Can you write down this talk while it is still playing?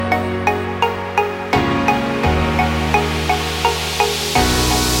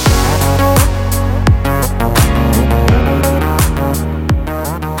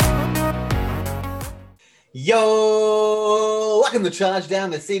the Charge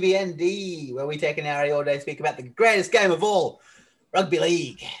Down, the CBND, where we take an hour all day to speak about the greatest game of all, Rugby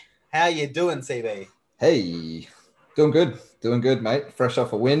League. How you doing, CB? Hey, doing good, mate. Fresh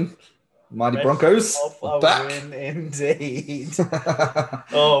off a win. Mighty Fresh Broncos off are a back. win, indeed.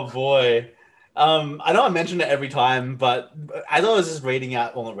 Oh, boy. I know I mention it every time, but as I was just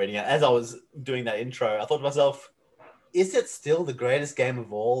as I was doing that intro, I thought to myself, is it still the greatest game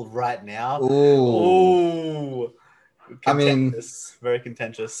of all right now? Ooh. Contentious. Very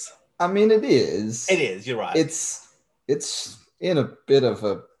contentious. It is. It is, you're right. It's in a bit of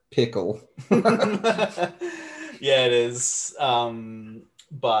a pickle. Yeah, it is.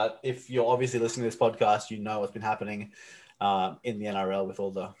 But if you're obviously listening to this podcast, you know what's been happening in the NRL with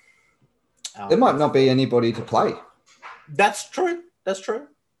all the... there might not be anybody to play. That's true.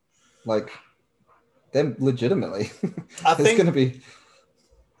 Like, them legitimately. I There's think going to be...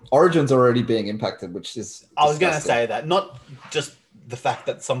 Origin's already being impacted, which is disgusting. I was going to say that. Not just the fact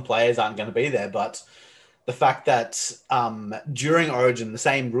that some players aren't going to be there, but the fact that during Origin, the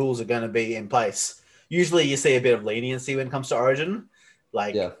same rules are going to be in place. Usually you see a bit of leniency when it comes to Origin.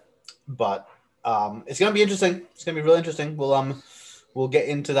 But it's going to be interesting. It's going to be really interesting. We'll get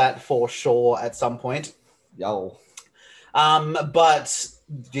into that for sure at some point. Yo. But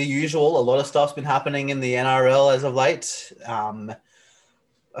the usual, a lot of stuff's been happening in the NRL as of late.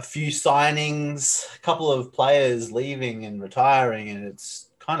 A few signings, a couple of players leaving and retiring, and it's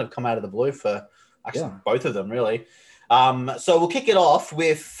kind of come out of the blue for both of them, really. So we'll kick it off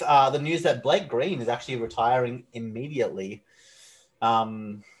with the news that Blake Green is actually retiring immediately.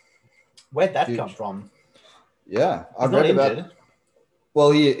 Where'd that come from? Yeah, I read about.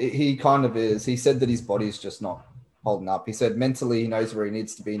 Well, he kind of is. He said that his body's just not holding up. He said mentally he knows where he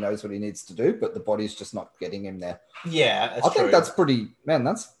needs to be, knows what he needs to do, but the body's just not getting him there. Yeah, I think that's pretty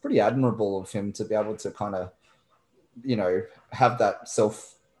admirable of him to be able to kind of, have that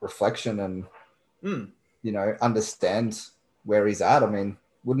self-reflection and, understand where he's at. I mean,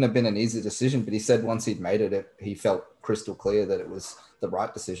 wouldn't have been an easy decision, but he said once he'd made it, he felt crystal clear that it was the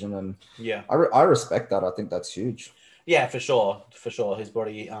right decision. And yeah, I respect that. I think that's huge. Yeah, for sure. His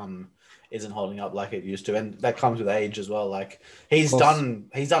body isn't holding up like it used to, and that comes with age as well. Like he's done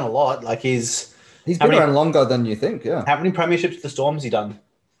a lot. Like he's been around longer than you think. Yeah. How many premierships with the Storms he done?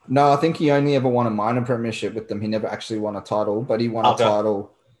 No, I think he only ever won a minor premiership with them. He never actually won a title, but he won a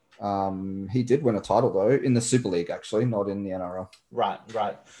title. He did win a title though in the Super League, actually, not in the NRL. Right.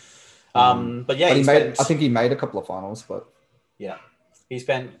 I think he made a couple of finals, but yeah, he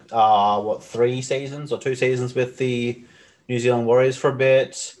spent 3 seasons or 2 seasons with the New Zealand Warriors for a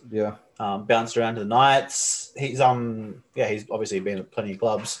bit. Yeah. Bounced around to the Knights. He's obviously been at plenty of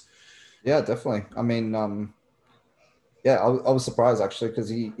clubs. Yeah, definitely. I mean, I was surprised actually because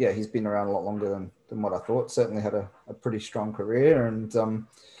he's been around a lot longer than what I thought. Certainly had a pretty strong career, and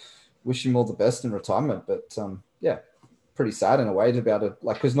wish him all the best in retirement. But pretty sad in a way to be able to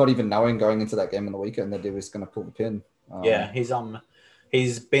because not even knowing going into that game on the weekend that he was going to pull the pin.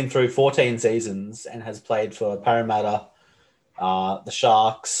 He's been through 14 seasons and has played for Parramatta, the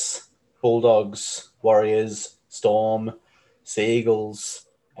Sharks, Bulldogs, Warriors, Storm, Sea Eagles,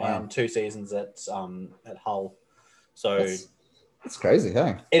 and 2 seasons at Hull. So it's crazy,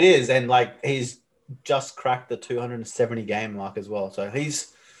 hey? It is, and he's just cracked the 270 game mark as well. So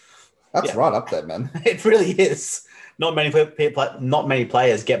that's right up there, man. It really is. Not many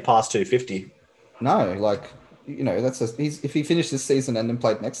players get past 250. No, if he finished this season and then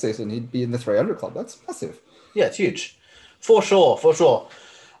played next season, he'd be in the 300 club. That's massive. Yeah, it's huge, for sure.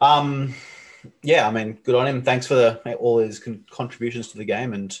 I mean, good on him. Thanks for all his contributions to the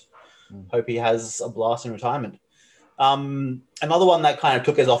game, and hope he has a blast in retirement. Another one that kind of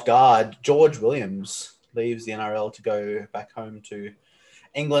took us off guard, George Williams leaves the NRL to go back home to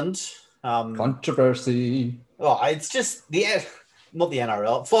England. Controversy. It's just not the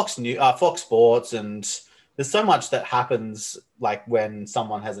NRL, Fox Sports, and there's so much that happens when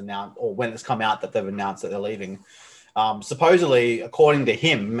someone has announced or when it's come out that they've announced that they're leaving. Supposedly, according to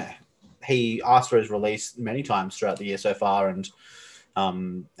him, he asked for his release many times throughout the year so far, and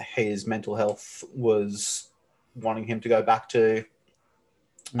his mental health was wanting him to go back to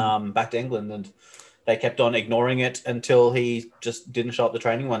England, and they kept on ignoring it until he just didn't show up to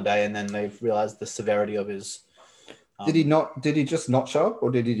training one day, and then they've realized the severity of his. Did he just not show up, or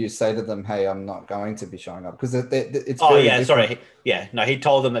did he just say to them, "Hey, I'm not going to be showing up"? Because it's. No, he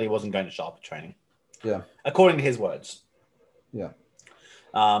told them that he wasn't going to show up at training. Yeah, according to his words. Yeah.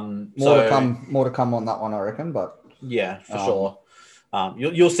 More to come on that one, I reckon. But yeah, for sure.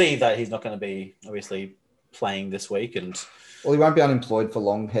 You'll see that he's not going to be obviously playing this week, and he won't be unemployed for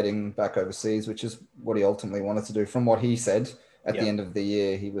long heading back overseas, which is what he ultimately wanted to do, from what he said. at the end of the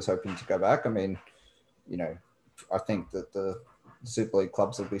year, he was hoping to go back. I mean, you know, I think that the Super League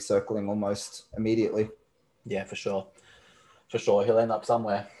clubs will be circling almost immediately. Yeah, for sure. For sure. He'll end up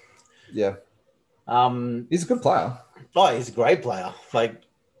somewhere. Yeah. He's a good player. Oh, he's a great player. Like,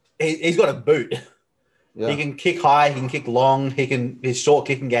 he's got a boot. Yeah. He can kick high. He can kick long. His short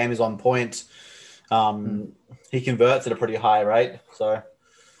kicking game is on point. He converts at a pretty high rate. So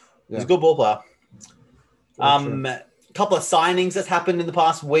he's a good ball player. A couple of signings that's happened in the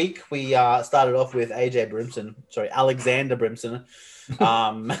past week. We started off with Alexander Brimson.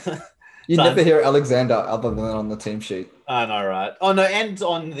 You never hear Alexander other than on the team sheet. I know, right? Oh no, and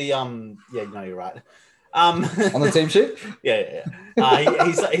on the yeah, no, you're right. On the team sheet? Yeah.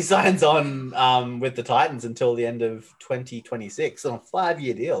 He signs on with the Titans until the end of 2026 on a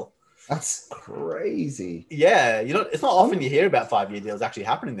 5-year deal. That's crazy. Yeah, it's not often you hear about 5-year deals actually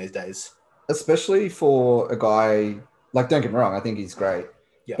happening these days. Especially for a guy, like, don't get me wrong, I think he's great.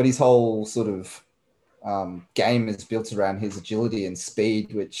 Yeah. But his whole sort of game is built around his agility and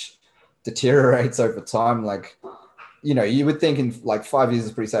speed, which deteriorates over time. Like, you would think in like 5 years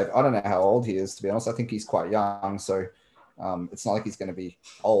is pretty safe. I don't know how old he is, to be honest. I think he's quite young. So it's not like he's going to be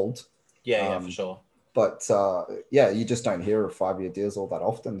old. Yeah, for sure. But you just don't hear of 5-year deals all that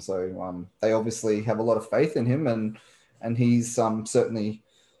often. So they obviously have a lot of faith in him, and he's certainly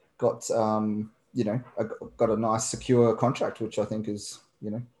got got a nice secure contract, which I think is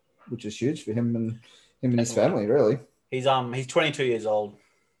which is huge for him and his family, really. He's 22 years old.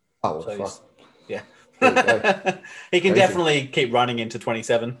 Oh, well, so yeah. He can definitely keep running into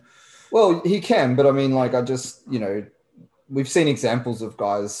 27. Well, he can, but I mean, like, I just we've seen examples of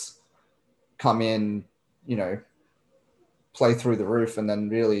guys come in, play through the roof and then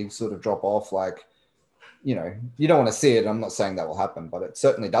really sort of drop off. Like, you don't want to see it. I'm not saying that will happen, but it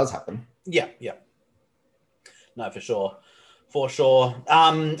certainly does happen. Yeah. No, for sure. For sure.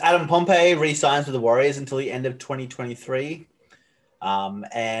 Adam Pompey re-signs with the Warriors until the end of 2023.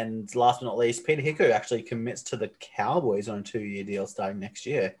 And last but not least, Peter Hiku actually commits to the Cowboys on a 2-year deal starting next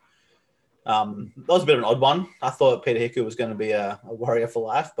year. That was a bit of an odd one. I thought Peter Hiku was going to be a Warrior for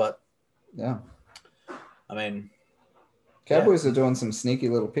life, but yeah. I mean, Cowboys are doing some sneaky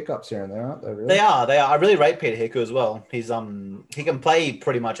little pickups here and there, aren't they? Really? They are. I really rate Peter Hiku as well. He's he can play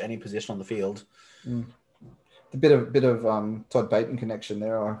pretty much any position on the field. A bit of Todd Payton connection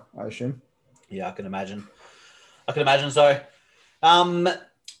there, I assume. Yeah, I can imagine. So.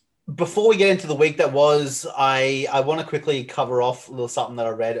 Before we get into the week that was, I want to quickly cover off a little something that I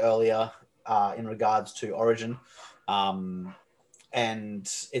read earlier in regards to Origin. And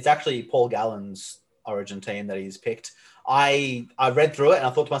it's actually Paul Gallen's Origin team that he's picked. I read through it and I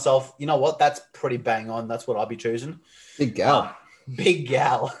thought to myself, you know what? That's pretty bang on. That's what I'll be choosing. Big gal. Big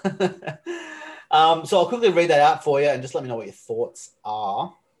gal. So I'll quickly read that out for you and just let me know what your thoughts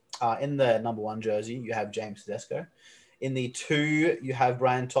are. In the number 1 jersey, you have James Tedesco. In the 2, you have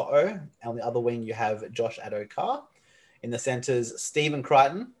Brian To'o. And on the other wing, you have Josh Adokar. In the centers, Stephen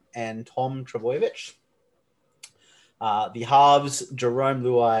Crichton and Tom Trebojevic. The halves, Jerome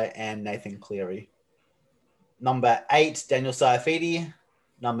Luai and Nathan Cleary. Number 8, Daniel Saifidi.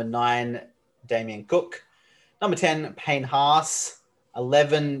 Number 9, Damien Cook. Number 10, Payne Haas.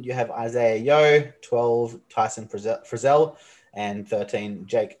 11, you have Isaiah Yeo. 12, Tyson Frizzell. And 13,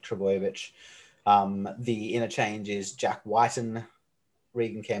 Jake Trebojevic. The interchange is Jack Whiten,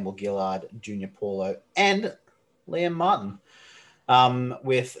 Regan Campbell-Gillard, Junior Paulo, and Liam Martin,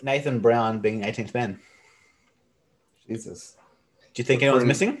 with Nathan Brown being 18th man. Jesus. Do you think anyone's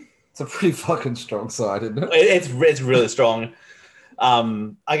missing? It's a pretty fucking strong side, isn't it? It's really strong.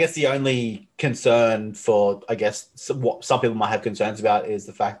 I guess the only concern for, what some people might have concerns about is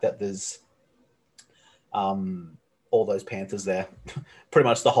the fact that there's all those Panthers there. Pretty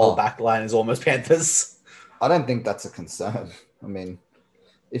much the whole back line is almost Panthers. I don't think that's a concern. I mean,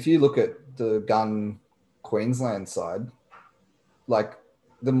 if you look at the gun Queensland side, like,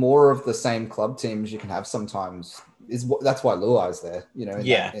 the more of the same club teams you can have sometimes that's why Luai's there,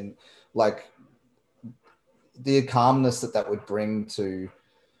 and like the calmness that would bring to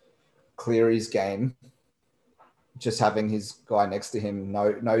Cleary's game, just having his guy next to him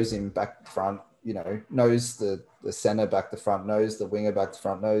knows him back front, knows the center back to front, knows the winger back to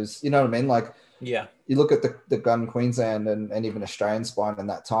front, knows, you know what I mean? Like, yeah, you look at the gun Queensland and even Australian spine in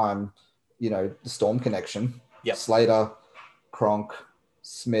that time, the Storm connection, Slater, Cronk,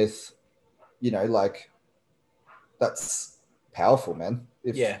 Smith, like, that's powerful, man.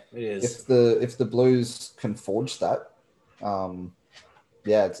 It is. If the Blues can forge that,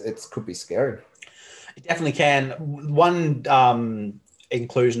 it could be scary. It definitely can. One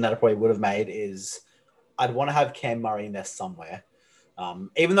inclusion that I probably would have made is I'd want to have Cam Murray in there somewhere.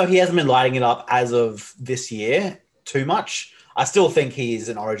 Even though he hasn't been lighting it up as of this year too much, I still think he's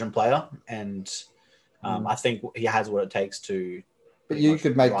an Origin player, and I think he has what it takes to. But you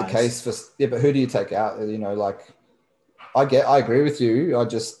could make the case for but who do you take out? You know, like I agree with you.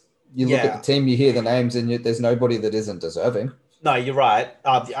 You look at the team, you hear the names, and there's nobody that isn't deserving. No, you're right.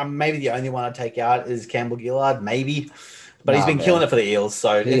 Maybe the only one I'd take out is Campbell Gillard, maybe, but he's been killing it for the Eels,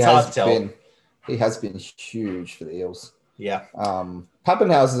 so it's hard to tell. He has been huge for the Eels. Yeah.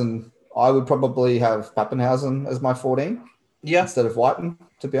 Pappenhausen, I would probably have Pappenhausen as my 14 instead of Whiten,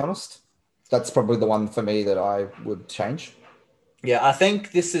 to be honest. That's probably the one for me that I would change. Yeah, I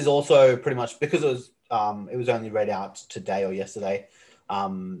think this is also pretty much because it was only read out today or yesterday.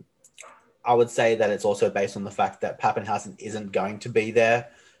 I would say that it's also based on the fact that Pappenhausen isn't going to be there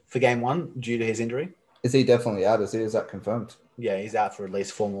for game 1 due to his injury. Is he definitely out? Is that confirmed? Yeah, he's out for at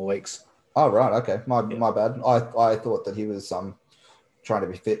least 4 more weeks. Oh, right. Okay. My bad. I thought that he was trying to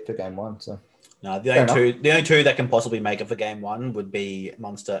be fit for game 1. So no, the only two that can possibly make it for game 1 would be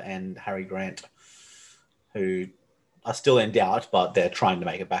Munster and Harry Grant, who are still in doubt, but they're trying to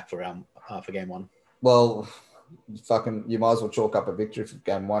make it back for game 1. Well, you might as well chalk up a victory for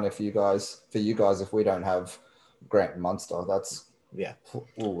game 1 if you guys if we don't have Grant and Munster. That's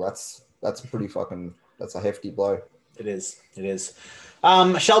pretty fucking, that's a hefty blow. It is.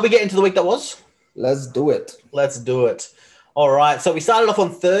 Shall we get into the week that was? Let's do it. All right. So we started off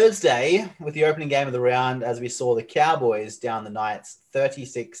on Thursday with the opening game of the round as we saw the Cowboys down the Knights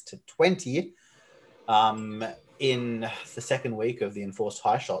 36-20 in the second week of the enforced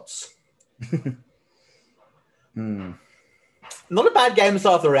high shots. Not a bad game to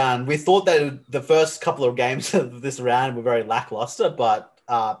start off the round. We thought that the first couple of games of this round were very lackluster, but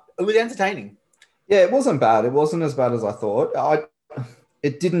it was entertaining. Yeah, it wasn't bad. It wasn't as bad as I thought. I'm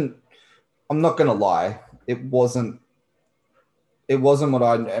not going to lie. It wasn't what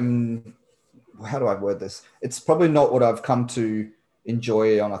I am. How do I word this? It's probably not what I've come to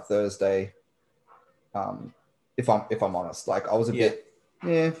enjoy on a Thursday. If I'm honest, like I was a bit,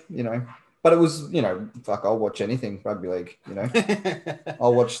 but it was, I'll watch anything rugby league,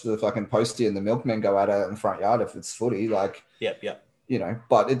 I'll watch the fucking postie and the milkmen go at it in the front yard if it's footy, like, yep.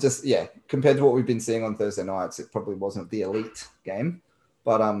 But it just, compared to what we've been seeing on Thursday nights, it probably wasn't the elite game.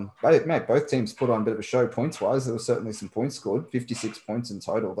 But, mate, both teams put on a bit of a show points-wise. There was certainly some points scored, 56 points in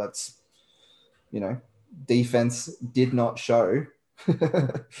total. That's, defense did not show.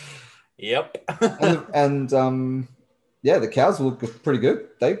 Yep. The Cows look pretty good.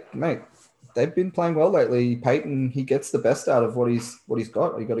 They've been playing well lately. Peyton, he gets the best out of what he's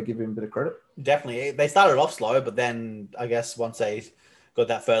got. You got to give him a bit of credit. Definitely. They started off slow, but then I guess once they got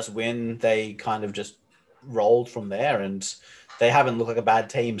that first win, they kind of just rolled from there, and they haven't looked like a bad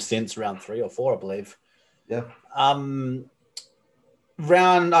team since round 3 or 4, I believe. Yeah. The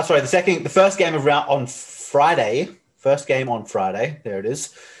first game of round on Friday. First game on Friday. There it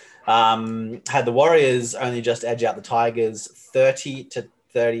is. Had the Warriors only just edge out the Tigers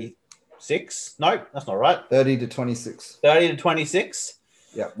 30-36. No, that's not right. 30-26. 30-26.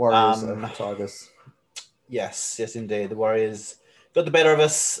 Yeah, Warriors, Tigers. Yes, indeed. The Warriors got the better of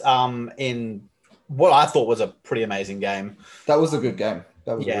us in what I thought was a pretty amazing game. That was a good game.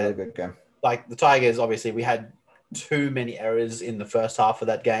 That was a really good game. Like the Tigers, obviously, we had too many errors in the first half of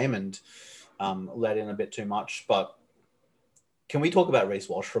that game and let in a bit too much. But can we talk about Reece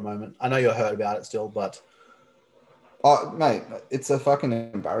Walsh for a moment? I know you're hurt about it still, but... Oh, mate, it's a fucking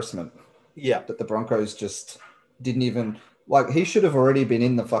embarrassment. Yeah. That the Broncos just didn't even... Like, he should have already been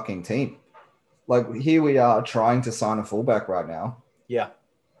in the fucking team. Like, here we are trying to sign a fullback right now. Yeah.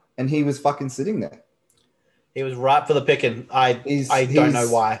 And he was fucking sitting there. He was ripe for the picking. I don't know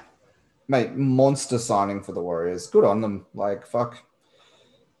why. Mate, monster signing for the Warriors. Good on them. Like, fuck.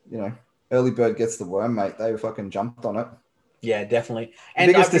 Early bird gets the worm, mate. They fucking jumped on it. Yeah, definitely. And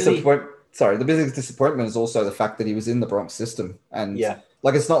the biggest disappointment is also the fact that he was in the Bronx system. And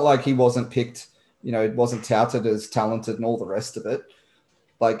like, it's not like he wasn't picked, wasn't touted as talented and all the rest of it.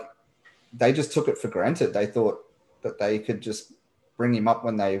 Like, they just took it for granted. They thought that they could just bring him up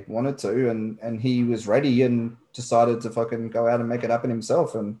when they wanted to, and he was ready and decided to fucking go out and make it happen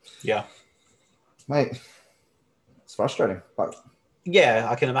himself. And mate, it's frustrating. But yeah,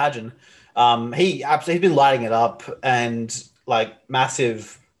 I can imagine. He's been lighting it up, and like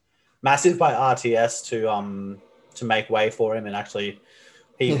massive by RTS to make way for him, and actually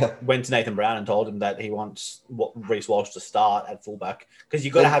he went to Nathan Brown and told him that he wants Reece Walsh to start at fullback because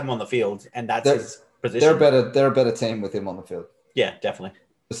you've got to have him on the field, and that's his position. They're a better team with him on the field. Yeah, definitely.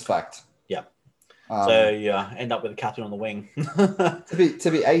 Just fact. Yeah. End up with a captain on the wing. to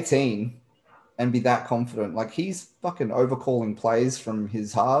be 18 and be that confident. Like he's fucking overcalling plays from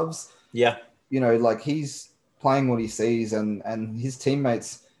his halves. Yeah. Like he's playing what he sees, and his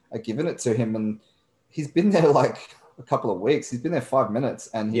teammates are giving it to him, and he's been there like a couple of weeks. He's been there 5 minutes,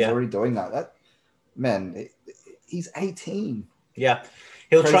 and he's already doing that. That man, he's 18. Yeah.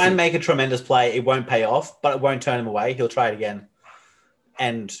 He'll Crazy. try and make a tremendous play. It won't pay off, but it won't turn him away. He'll try it again,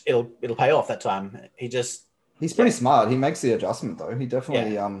 and it'll pay off that time. He's pretty smart. He makes the adjustment though. He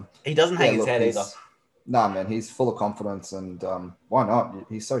definitely he doesn't hang his head either. Nah, man, he's full of confidence, and why not?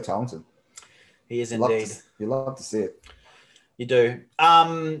 He's so talented. He is indeed. You love to see it. You do.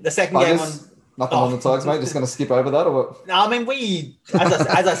 The second game on nothing on the Tigers, mate. Just going to skip over that, or what? No, I mean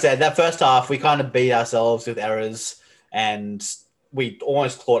as I said, that first half we kind of beat ourselves with errors, and we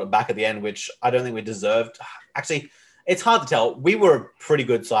almost clawed it back at the end, which I don't think we deserved. Actually, it's hard to tell. We were a pretty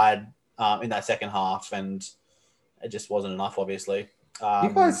good side in that second half, and it just wasn't enough, obviously.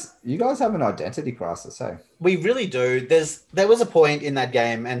 You guys have an identity crisis, hey? We really do. There was a point in that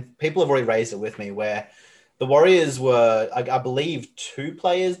game, and people have already raised it with me, where the Warriors were, I believe, 2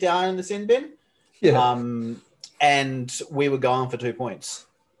 players down in the sin bin. Yeah. And we were going for 2 points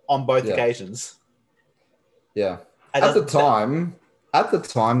on both occasions. Yeah. At the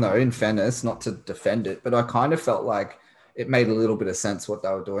time, though, in fairness, not to defend it, but I kind of felt like it made a little bit of sense what they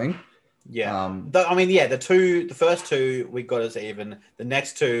were doing. Yeah. The first 2 we got us even. The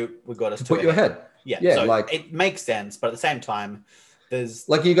next 2 we got us to put you ahead. Yeah. Yeah. So like it makes sense, but at the same time, there's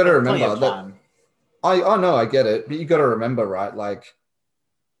like you got to remember that. Time. I know, I get it, but you got to remember, right? Like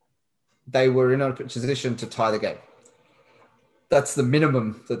they were in a position to tie the game. That's the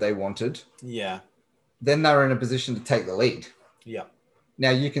minimum that they wanted. Yeah. Then they were in a position to take the lead. Yeah. Now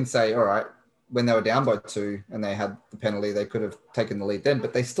you can say, all right, when they were down by 2 and they had the penalty, they could have taken the lead then,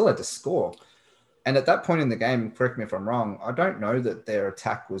 but they still had to score. And at that point in the game, correct me if I'm wrong, I don't know that their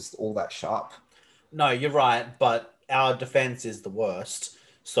attack was all that sharp. No, you're right, but our defense is the worst.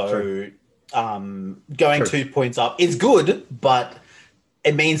 So going 2 points up is good, but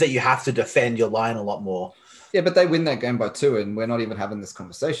it means that you have to defend your line a lot more. Yeah, but they win that game by 2, and we're not even having this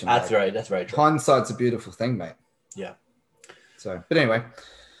conversation. That's very true. Hindsight's a beautiful thing, mate. Yeah. So, but anyway,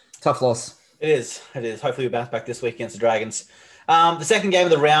 tough loss. It is. Hopefully we bounce back this week against the Dragons. The second game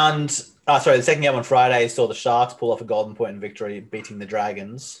of the round, the second game on Friday saw the Sharks pull off a golden point in victory, beating the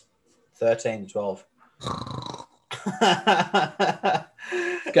Dragons 13-12.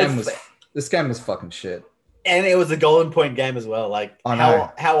 This game was fucking shit. And it was a golden point game as well. Like,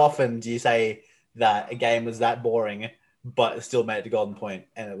 how often do you say that a game was that boring, but it still made it to golden point?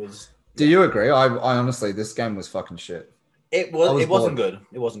 And it was. Do you agree? I honestly, this game was fucking shit. It wasn't good.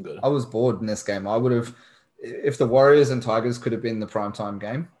 It wasn't good. I was bored in this game. I would have, if the Warriors and Tigers could have been the primetime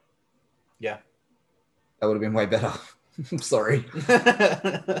game. Yeah. That would have been way better. I'm sorry.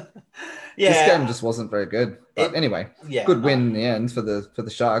 Yeah. This game just wasn't very good. But anyway, good win in the end for the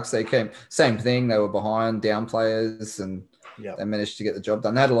Sharks. They came, same thing. They were behind, down players, and they managed to get the job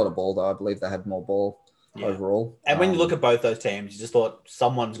done. They had a lot of ball, though. I believe they had more ball overall. And when you look at both those teams, you just thought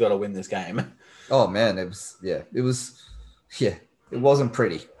someone's got to win this game. Oh, man. It wasn't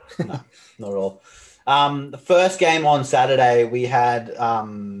pretty. No, not at all. The first game on Saturday, we had,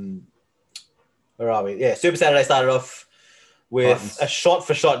 where are we? Yeah, Super Saturday started off with Titans. A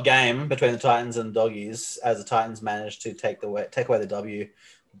shot-for-shot game between the Titans and Doggies, as the Titans managed to take away the W,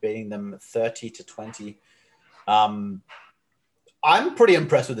 beating them 30-20. I'm pretty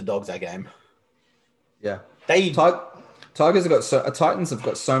impressed with the Dogs that game. Yeah, Titans have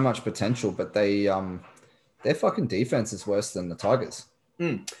got so much potential, but their fucking defense is worse than the Tigers.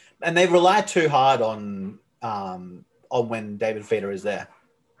 And they rely too hard on when David Feeder is there.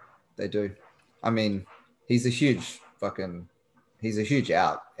 They do. I mean, he's a huge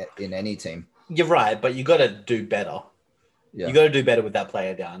out in any team. You're right, but you got to do better. Yeah. You got to do better with that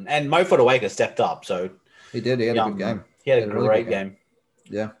player down. And Mo Fotuaika stepped up, so he did. He had a good game. He had a great game.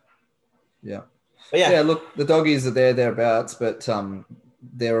 Yeah. But yeah. Look, the Doggies are thereabouts, but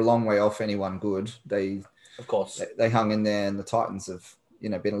they're a long way off anyone good. Of course, they hung in there, and the Titans have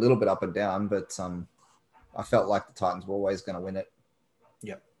been a little bit up and down, but I felt like the Titans were always going to win it.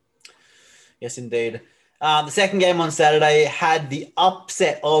 Yep. Yes, indeed. The second game on Saturday had the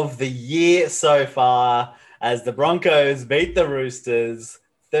upset of the year so far, as the Broncos beat the Roosters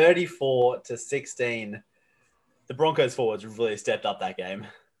 34-16. The Broncos forwards really stepped up that game.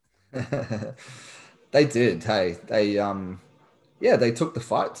 They did. Hey, they took the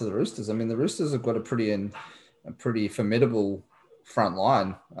fight to the Roosters. I mean, the Roosters have got a pretty formidable front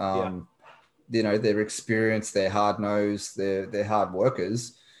line. They're experienced, they're hard nosed, they're hard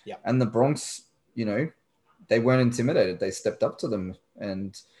workers. Yeah. And the Bronx, they weren't intimidated. They stepped up to them,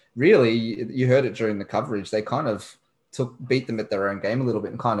 and really, you heard it during the coverage. They kind of beat them at their own game a little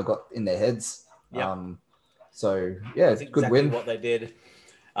bit and kind of got in their heads. Yep. So yeah, That's good exactly win. what they did.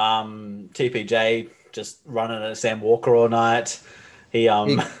 TPJ just running at Sam Walker all night. He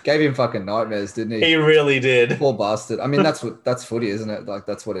He gave him fucking nightmares, didn't he? he really did. Poor bastard. I mean, that's footy, isn't it? Like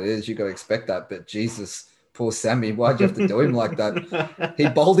that's what it is. You got to expect that. But Jesus, poor Sammy, why'd you have to do him like that? He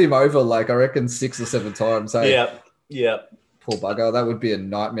bowled him over like I reckon 6 or 7 times. Hey, Yep. poor bugger. That would be a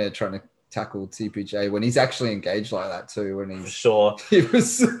nightmare trying to tackle TPJ when he's actually engaged like that too. When For he's sure.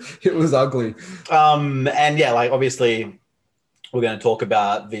 it was ugly. And yeah, like obviously we're going to talk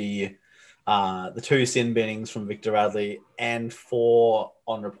about the 2 sin binnings from Victor Radley and 4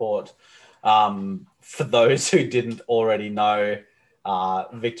 on report. For those who didn't already know,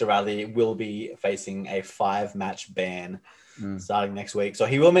 Victor Radley will be facing a 5-match ban starting next week. So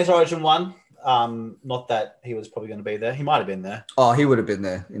he will miss Origin 1. Not that he was probably going to be there. He might have been there. Oh, he would have been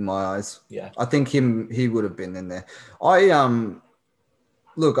there in my eyes. Yeah. I think he would have been in there.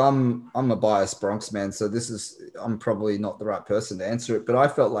 Look, I'm a biased Bronx man, so I'm probably not the right person to answer it, but I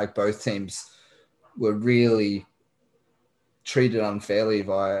felt like both teams were really treated unfairly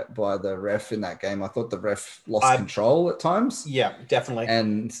by the ref in that game. I thought the ref lost control at times. Yeah, definitely.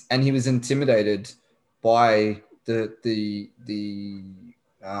 And he was intimidated by the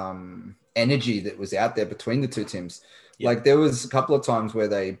energy that was out there between the 2 teams. Yeah. Like there was a couple of times where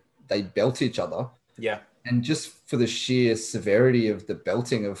they belt each other. Yeah. And just for the sheer severity of the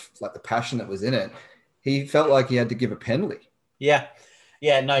belting, of like the passion that was in it, he felt like he had to give a penalty. Yeah.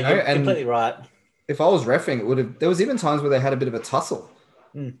 Yeah, no, you're completely right. If I was reffing, there was even times where they had a bit of a tussle.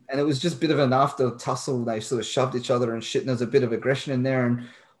 And it was just a bit of an after tussle. They sort of shoved each other and shit, and there's a bit of aggression in there. And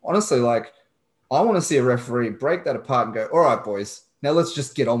honestly, like, I want to see a referee break that apart and go, all right, boys, now let's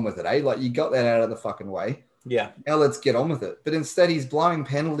just get on with it, eh? Like, you got that out of the fucking way. Yeah. Now let's get on with it. But instead, he's blowing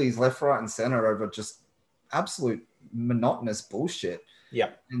penalties left, right, and center over just absolute monotonous bullshit.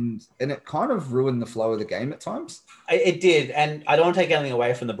 Yeah. And it kind of ruined the flow of the game at times. It did. And I don't want to take anything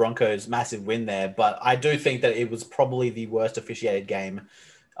away from the Broncos' massive win there, but I do think that it was probably the worst officiated game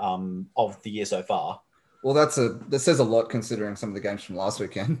of the year so far. Well, that says a lot considering some of the games from last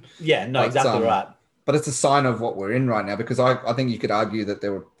weekend. Yeah, no, exactly right. But it's a sign of what we're in right now, because I think you could argue that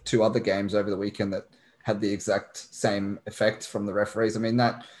there were 2 other games over the weekend that had the exact same effect from the referees. I mean,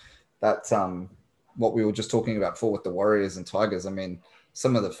 that what we were just talking about before with the Warriors and Tigers, I mean,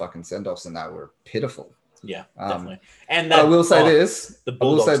 some of the fucking send-offs in that were pitiful. Yeah, definitely. And I will say this. The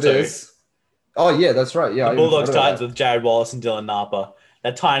Bulldogs too. Oh, yeah, that's right. Yeah, the Bulldogs Titans with Jared Wallace and Dylan Napa.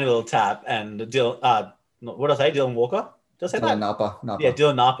 That tiny little tap and Dylan, what did I say? Dylan Walker? Did I say Dylan that? Napa. Yeah,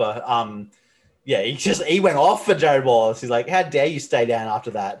 Dylan Napa. Yeah, he went off for Jared Wallace. He's like, how dare you stay down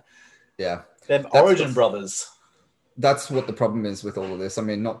after that? Yeah. They're Origin brothers. That's what the problem is with all of this. I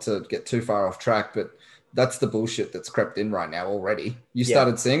mean, not to get too far off track, but that's the bullshit that's crept in right now already. You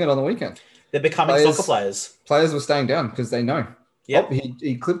started seeing it on the weekend. They're becoming soccer players. Players were staying down because they know. Yep. Oh,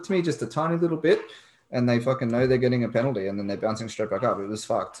 he clipped me just a tiny little bit, and they fucking know they're getting a penalty, and then they're bouncing straight back up. It was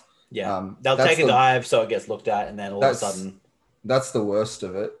fucked. Yeah. They'll take a dive so it gets looked at, and then all of a sudden... That's the worst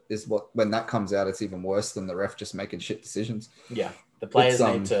of it, is when that comes out, it's even worse than the ref just making shit decisions. Yeah. The players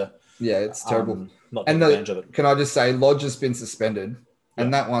need to... Yeah, it's terrible. Not take advantage of it. Can I just say, Lodge has been suspended,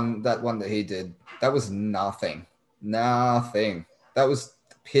 and that one that he did, that was nothing. Nothing. That was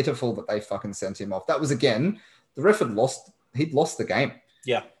pitiful that they fucking sent him off. That was, again, the ref he'd lost the game.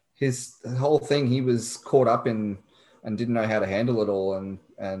 Yeah. The whole thing, he was caught up in and didn't know how to handle it all, and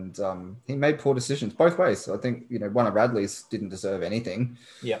he made poor decisions both ways. I think, one of Radley's didn't deserve anything.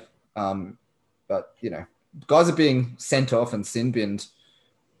 Yeah. But, guys are being sent off and sin binned,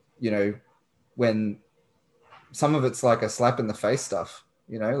 when some of it's like a slap in the face stuff,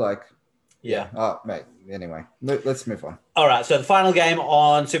 Yeah. Oh, mate. Anyway, let's move on. All right. So the final game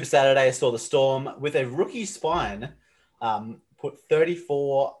on Super Saturday saw the Storm with a rookie spine put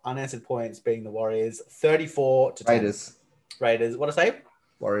 34 unanswered points, beating the Warriors 34 to 10. Raiders. What did I say?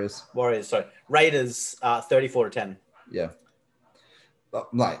 Warriors. Sorry. Raiders 34 to 10. Yeah.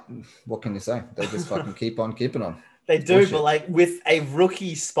 Like, what can you say? They just fucking keep on keeping on. They do, bullshit. But like with a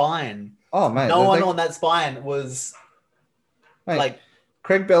rookie spine. Oh, man. No one on that spine was like...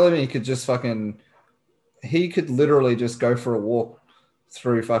 Craig Bellamy could just he could literally just go for a walk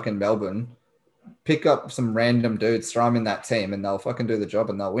through fucking Melbourne, pick up some random dudes, throw them in that team, and they'll fucking do the job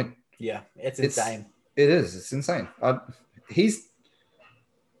and they'll win. Yeah, it's insane. It is. It's insane. He's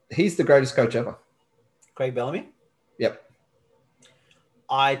the greatest coach ever. Craig Bellamy? Yep.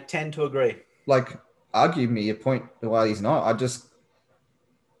 I tend to agree. Like, argue me a point why he's not.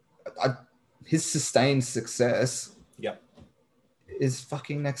 His sustained success... Yep. is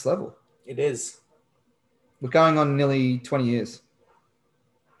fucking next level. It is. We're going on nearly 20 years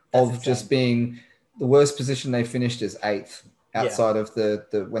That's of insane. just being the worst position they finished is 8th outside of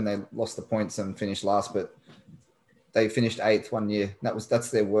the when they lost the points and finished last, but they finished 8th one year.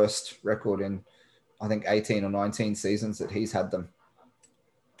 That's their worst record in, I think, 18 or 19 seasons that he's had them.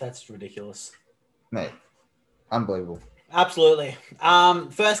 That's ridiculous. Mate, unbelievable. Absolutely.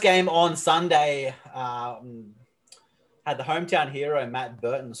 First game on Sunday had the hometown hero Matt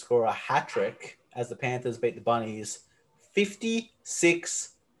Burton score a hat-trick as the Panthers beat the Bunnies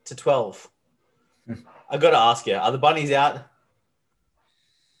 56-12. I got to ask you, are the Bunnies out?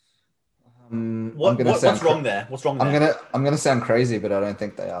 What's wrong there? What's wrong there? I'm gonna sound crazy, but I don't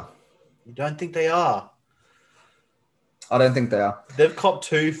think they are. You don't think they are? I don't think they are. They've copped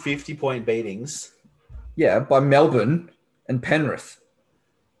 2 50-point beatings. Yeah, by Melbourne and Penrith.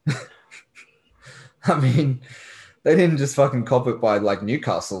 I mean, they didn't just fucking cop it by like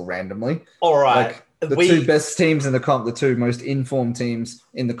Newcastle randomly. All right. Like, the two best teams in the comp, the two most informed teams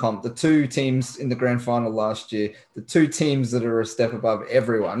in the comp, the two teams in the grand final last year, the two teams that are a step above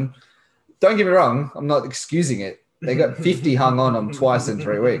everyone. Don't get me wrong, I'm not excusing it. They got 50 hung on them twice in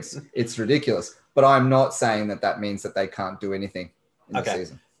 3 weeks. It's ridiculous. But I'm not saying that means that they can't do anything in the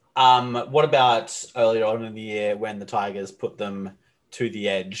season. What about earlier on in the year when the Tigers put them to the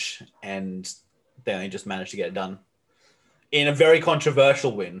edge and they only just managed to get it done? In a very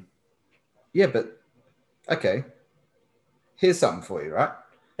controversial win. Yeah, but okay. Here's something for you, right?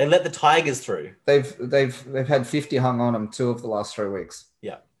 They let the Tigers through. They've had 50 hung on them 2 of the last 3 weeks.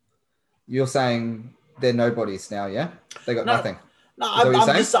 Yeah. You're saying they're nobodies now, yeah? They got nothing. No,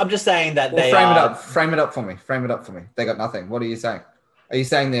 I'm just saying that they frame it up for me. Frame it up for me. They got nothing. What are you saying? Are you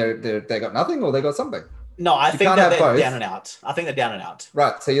saying they got nothing or they got something? No, I think that they're down and out. I think they're down and out.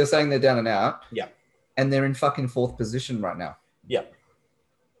 Right. So you're saying they're down and out. Yeah. And they're in fucking 4th position right now. Yeah.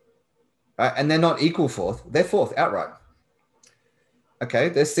 Right. And they're not equal 4th. They're 4th outright. Okay.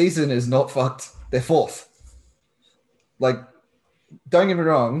 Their season is not fucked. They're 4th. Like, don't get me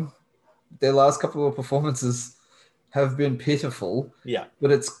wrong. Their last couple of performances have been pitiful. Yeah.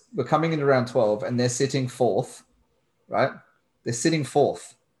 But we're coming into round 12 and they're sitting 4th, right? They're sitting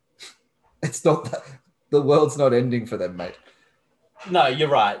 4th. It's not that the world's not ending for them, mate. No, you're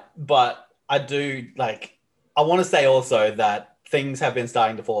right. But I want to say also that things have been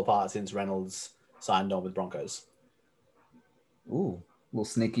starting to fall apart since Reynolds signed on with Broncos. Ooh, little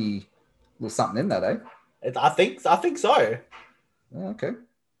sneaky, little something in that, eh? I think so. Okay.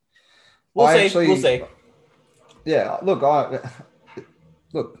 We'll see. Yeah, look,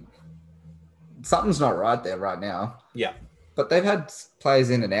 something's not right there right now. Yeah. But they've had players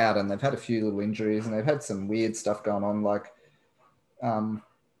in and out, and they've had a few little injuries, and they've had some weird stuff going on. Like, I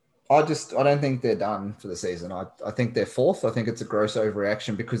don't think they're done for the season. I think they're 4th. I think it's a gross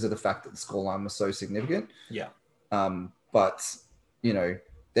overreaction because of the fact that the scoreline was so significant. Yeah. But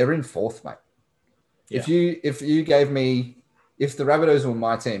they're in 4th, mate. Yeah. If the Rabbitohs were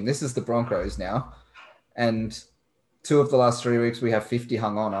my team, this is the Broncos now, and 2 of the last 3 weeks we have 50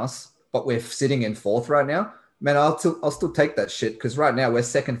 hung on us, but we're sitting in 4th right now. Man, I'll still take that shit because right now we're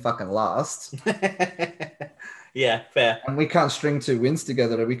second fucking last. Yeah, fair. And we can't string 2 wins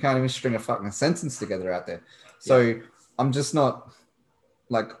together. We can't even string a fucking sentence together out there. So I'm just not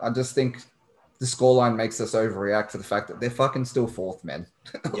I just think the scoreline makes us overreact to the fact that they're fucking still 4th, man.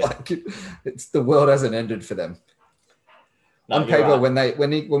 Yeah. It's the world hasn't ended for them. No, on paper, right.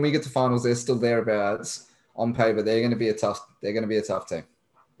 when we get to finals, they're still thereabouts. On paper, they're going to be a tough team.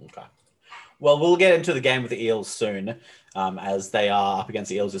 Okay. Well, we'll get into the game with the Eels soon, as they are up against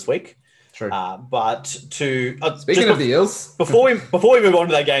the Eels this week. True. But speaking of the Eels, before we move on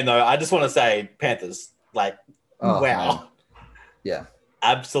to that game, though, I just want to say Panthers, wow, man. Yeah,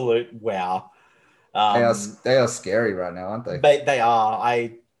 absolute wow. They are scary right now, aren't they? They are.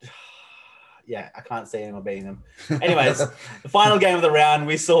 I can't see anyone beating them. Anyways, the final game of the round,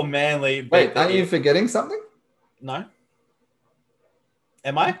 we saw Manly. Wait, aren't you forgetting something? No.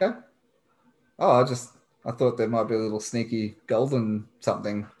 Am I? Okay. Oh, I thought there might be a little sneaky golden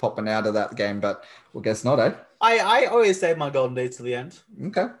something popping out of that game, but we'll guess not, eh? I always save my golden days to the end.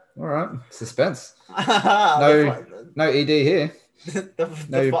 Okay. All right. Suspense. No ED here.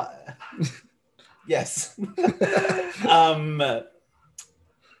 Yes.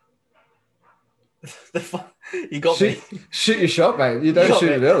 You got me. Shoot your shot, mate. You don't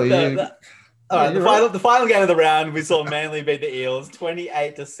shoot it early. All right. The final game of the round, we saw Manly beat the Eels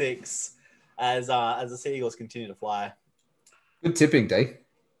 28-6 as the Seagulls continue to fly. Good tipping, D.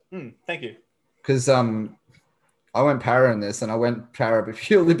 Thank you. Because I went para in this, and I went para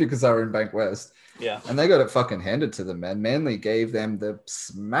purely because I were in Bank West. Yeah. And they got it fucking handed to them, man. Manly gave them the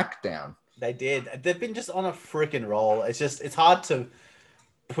smackdown. They did. They've been just on a freaking roll. It's hard to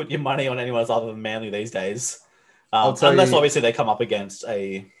put your money on anyone else other than Manly these days. I'll tell Unless you, obviously they come up against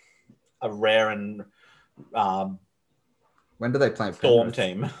a rare and when do they play Storm Penrith?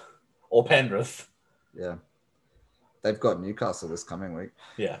 team or Penrith. Yeah. They've got Newcastle this coming week.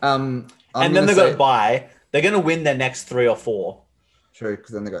 Yeah. And then they've got to buy. They're going to win their next 3 or 4. True,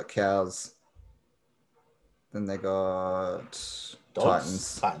 because then they got Cows. Then they got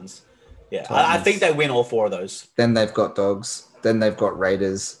Titans. Yeah, Titans. I think they win all 4 of those. Then they've got Dogs. Then they've got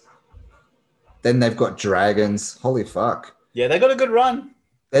Raiders. Then they've got Dragons. Holy fuck. Yeah, they got a good run.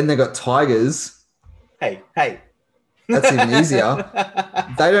 Then they got Tigers. Hey. That's even easier.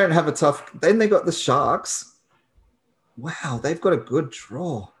 They don't have a tough... Then they got the Sharks. Wow, they've got a good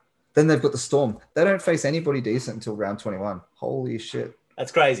draw. Then they've got the Storm. They don't face anybody decent until round 21. Holy shit.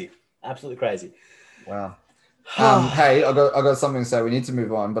 That's crazy. Absolutely crazy. Wow. Hey, I got something to say. We need to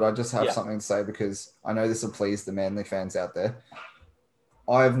move on, but I just have something to say because I know this will please the Manly fans out there.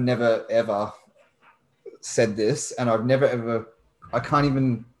 I've never, ever said this, and I can't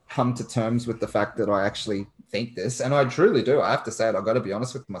even come to terms with the fact that I actually think this, and I truly do. I have to say it. I've got to be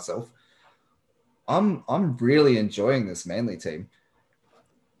honest with myself. I'm really enjoying this Manly team.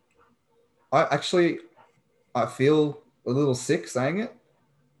 I feel a little sick saying it,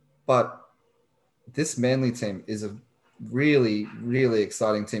 but this Manly team is a really, really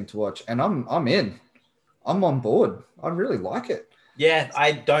exciting team to watch, and I'm in. I'm on board. I really like it. Yeah,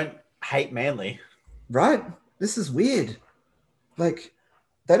 I don't hate Manly. Right? This is weird. Like,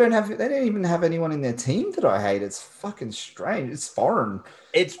 they don't even have anyone in their team that I hate. It's fucking strange. It's foreign.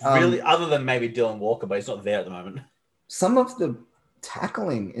 It's really, other than maybe Dylan Walker, but he's not there at the moment. Some of the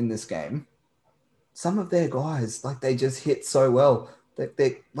tackling in this game, some of their guys, like, they just hit so well that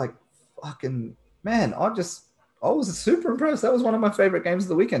they're like fucking, man, I was super impressed. That was one of my favorite games of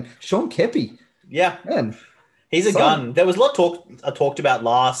the weekend. Sean Kepi. Yeah. Man. He's a gun. There was a lot talked about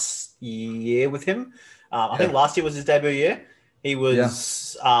last year with him. I think last year was his debut year. He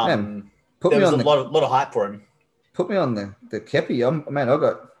was. Man, there was a lot of hype for him. Put me on the Kepi.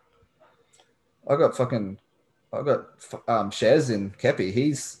 I got shares in Kepi.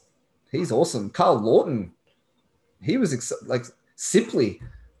 He's awesome. Carl Lawton. He was like Sipley.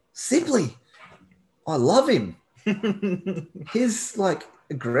 I love him. His like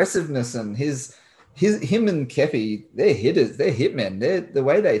aggressiveness and him and Kepi, they're hitters. They're hitmen. They're the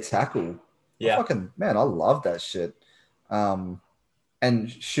way they tackle. Yeah. I love that shit.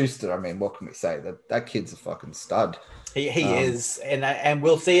 And Schuster, I mean, what can we say? That kid's a fucking stud. He is, and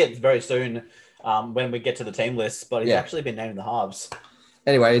we'll see it very soon when we get to the team list. But he's actually been named in the halves.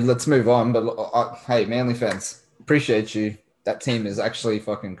 Anyway, let's move on. But hey, Manly fans, appreciate you. That team is actually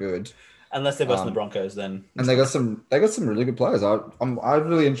fucking good. Unless they're versus the Broncos, then. And they got some really good players. I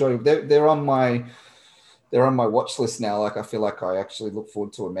really enjoy. They're on my watch list now. Like, I feel like I actually look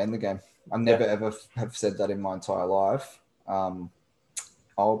forward to a Manly game. I never ever have said that in my entire life. I'll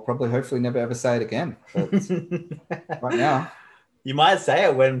probably hopefully never ever say it again. But right now, you might say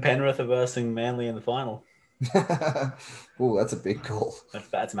it when Penrith are versing Manly in the final. Oh, that's a big call.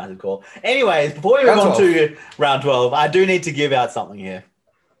 That's a massive call. Anyways, before we move on to round 12, I do need to give out something here.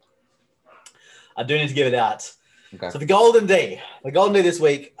 I do need to give it out. Okay. So the Golden D this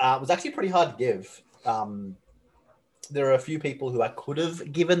week was actually pretty hard to give. There are a few people who I could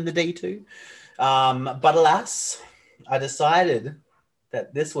have given the D to, but alas, I decided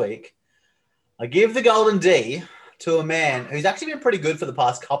that this week I give the Golden D to a man who's actually been pretty good for the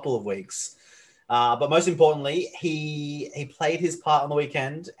past couple of weeks. But most importantly, he played his part on the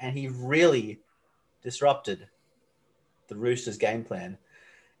weekend and he really disrupted the Roosters' game plan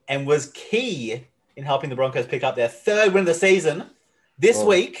and was key in helping the Broncos pick up their 3rd win of the season. This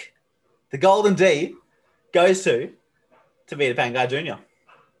week, the Golden D goes to Tavita Pangai Jr.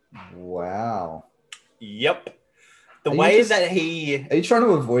 Wow. Yep. Are you trying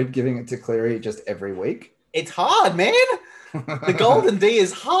to avoid giving it to Cleary just every week? It's hard, man. The Golden D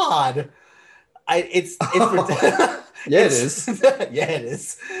is hard. It's yeah, it is. Yeah, it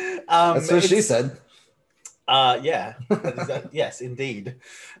is. That's what she said. Yeah. Yes, indeed.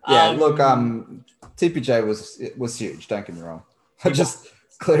 Yeah, look, TPJ was huge. Don't get me wrong.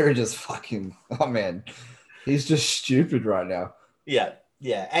 Cleary just fucking. Oh man, he's just stupid right now. Yeah,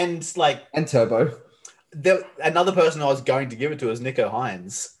 and Turbo. Another person I was going to give it to is Nico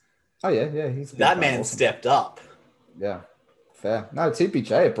Hines. Oh yeah, that man awesome. Stepped up. Yeah. Fair. No,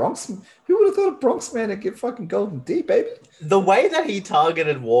 TPJ, Bronx. Who would have thought a Bronx man would get fucking Golden D, baby? The way that he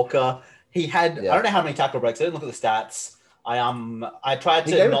targeted Walker, he had, I don't know how many tackle breaks. I didn't look at the stats. I tried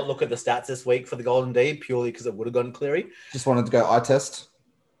He to gave not it- look at the stats this week for the Golden D purely because it would have gone Cleary. Just wanted to go eye test.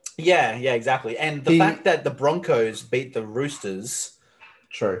 Yeah, exactly. And the fact that the Broncos beat the Roosters,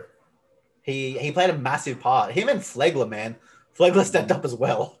 True. he played a massive part. Him and Flegler, man. Flegler stepped up as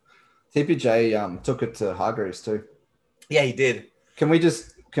well. TPJ took it to Hargreaves too. Yeah, he did. Can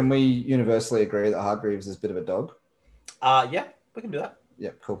we universally agree that Hargreaves is a bit of a dog? Yeah, we can do that.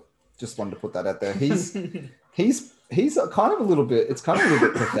 Yeah, cool. Just wanted to put that out there. He's kind of a little bit. It's kind of a little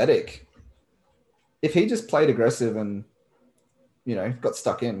bit pathetic. If he just played aggressive and got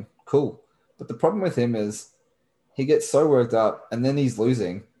stuck in, cool. But the problem with him is he gets so worked up and then he's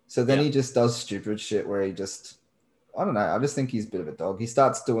losing. So then he just does stupid shit where he just, I don't know. I just think he's a bit of a dog. He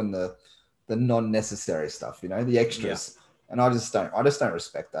starts doing the non-necessary stuff, the extras. Yeah. And I just don't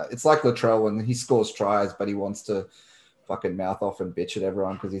respect that. It's like Latrell when he scores tries, but he wants to fucking mouth off and bitch at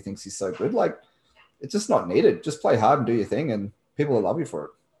everyone because he thinks he's so good. Like, it's just not needed. Just play hard and do your thing, and people will love you for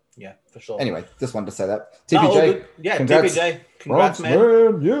it. Yeah, for sure. Anyway, just wanted to say that. TPJ, congrats. TPJ, congrats,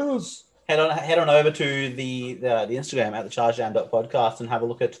 man. Yes. Head on over to the Instagram at the chargejam.podcast and have a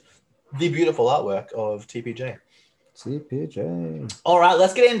look at the beautiful artwork of TPJ. TPJ. All right,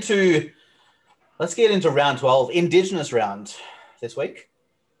 let's get into round 12, Indigenous round this week.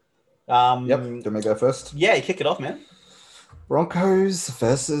 Yep. Do you want me to go first? Yeah, you kick it off, man. Broncos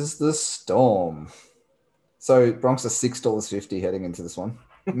versus the Storm. So Bronx are $6.50 heading into this one.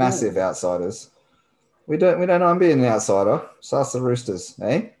 Massive outsiders. We don't mind being an outsider. So that's the Roosters,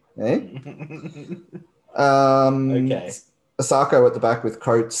 eh? Okay. Asako at the back with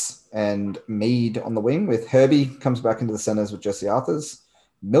Coates and Mead on the wing, with Herbie comes back into the centres with Jesse Arthurs.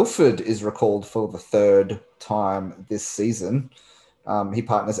 Milford is recalled for the third time this season. He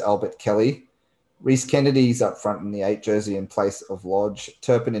partners Albert Kelly. Reece Kennedy's up front in the 8 jersey in place of Lodge.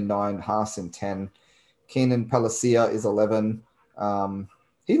 Turpin in 9, Haas in 10. Keenan Palacia is 11.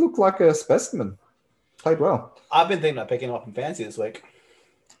 He looked like a specimen. Played well. I've been thinking about picking him up in fancy this week.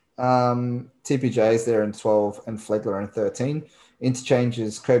 TPJ is there in 12 and Flegler in 13.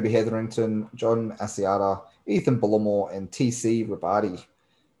 Interchanges Kobe Hetherington, John Asiata, Ethan Bullimore, and TC Rabadi.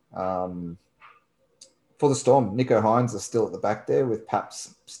 For the Storm, Nico Hines is still at the back there with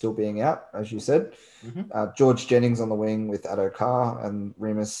Paps still being out, as you said. Mm-hmm. George Jennings on the wing with Addo Carr and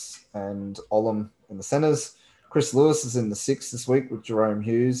Remus and Olam in the centres. Chris Lewis is in the 6 this week with Jerome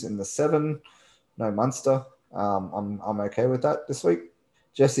Hughes in the 7. No Munster. I'm okay with that this week.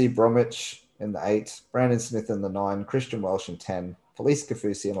 Jesse Bromwich in the 8. Brandon Smith in the 9. Christian Welsh in 10. Felice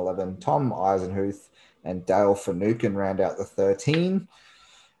Kafusi in 11. Tom Eisenhuth and Dale Finucane round out the 13.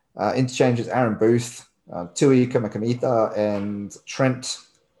 Interchanges Aaron Booth, Tui Kamakamita, and Trent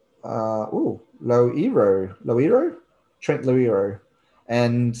Loiro? Trent Loiro.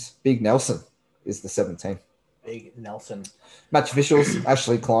 And Big Nelson is the 17. Big Nelson. Match officials,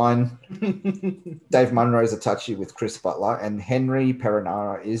 Ashley Klein. Dave Munro's a touchy with Chris Butler. And Henry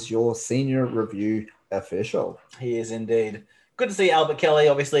Perinara is your senior review official. He is indeed. Good to see Albert Kelly,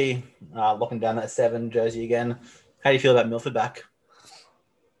 obviously, locking down that 7 jersey again. How do you feel about Milford back?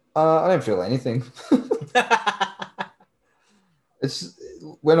 I don't feel anything.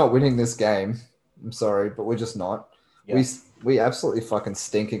 We're not winning this game. I'm sorry, but we're just not. Yeah. We absolutely fucking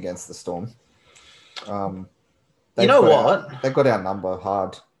stink against the Storm. You know what? They've got our number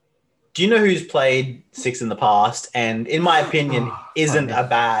hard. Do you know who's played 6 in the past? And in my opinion, isn't a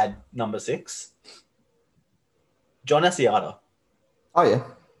bad number 6? John Asiata. Oh yeah,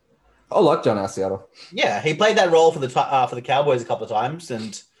 I like John Asiata. Yeah, he played that role for the Cowboys a couple of times,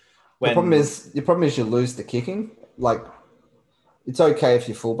 and the problem is you lose the kicking. Like, it's okay if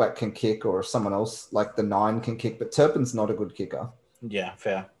your fullback can kick or if someone else like the 9 can kick, but Turpin's not a good kicker. Yeah,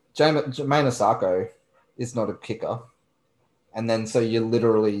 fair. Jermaine Asako is not a kicker. And then so your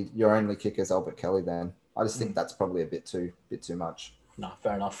only kicker is Albert Kelly then. I just think that's probably a bit too much. No,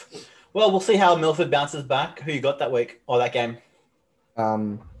 fair enough. Well, we'll see how Milford bounces back. Who you got that week or that game?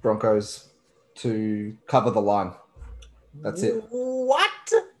 Broncos to cover the line. That's it. What?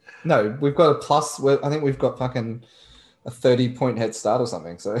 No, we've got a plus. I think we've got fucking a 30-point head start or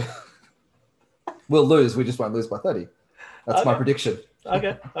something. So we'll lose. We just won't lose by 30. That's my prediction.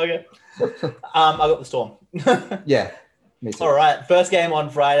 Okay. I got the Storm. Yeah, me too. All right. First game on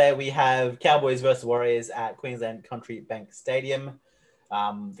Friday, we have Cowboys versus Warriors at Queensland Country Bank Stadium.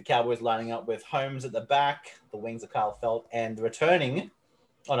 The Cowboys lining up with Holmes at the back. The wings are Kyle Felt and returning.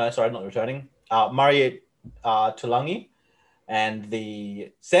 Oh, no, sorry, not returning. Murray Tulangi. And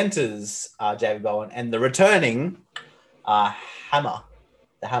the centers are JV Bowen. And the returning Hammer.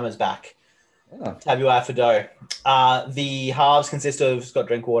 The Hammer's back. Yeah. Tabua Fido. The halves consist of Scott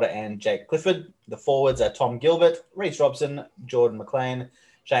Drinkwater and Jake Clifford. The forwards are Tom Gilbert, Reece Robson, Jordan McLean,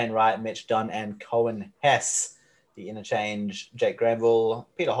 Shane Wright, Mitch Dunn, and Cohen Hess. The interchange, Jake Granville,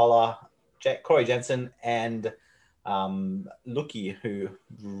 Peter Holler, Corey Jensen, and Lucky, who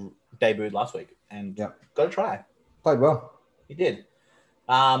debuted last week and got a try. Played well. He did.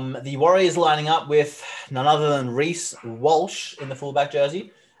 The Warriors lining up with none other than Reece Walsh in the fullback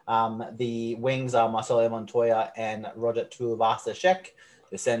jersey. The wings are Marcelo Montoya and Roger Tuivasa-Sheck.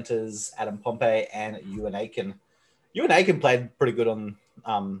 The centers, Adam Pompey and Ewan Aiken. Ewan Aiken played pretty good on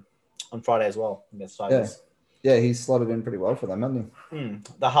Friday as well against Tigers. Yeah, he slotted in pretty well for them, hasn't he?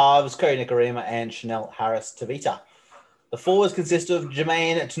 The halves, Cody Nikarima and Chanel Harris-Tavita. The forwards consist of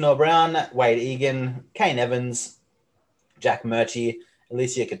Jermaine Tunor-Brown, Wade Egan, Kane Evans, Jack Murchie,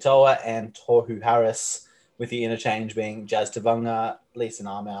 Alicia Katoa, and Tohu Harris, with the interchange being Jazz Tavunga, Lisa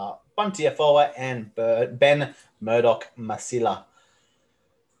Narmau, Bunty Afoa, and Ben Murdoch-Masila.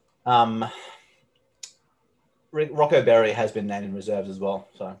 Rocco Berry has been named in reserves as well,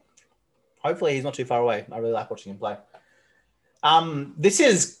 so hopefully he's not too far away. I really like watching him play. This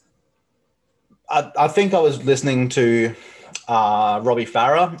is... I think I was listening to Robbie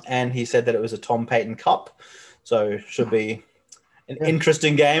Farah, and he said that it was a Tom Payton Cup, so should be an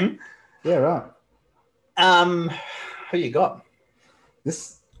interesting game. Yeah, right. Who you got?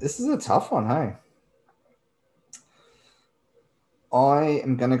 This is a tough one, hey? I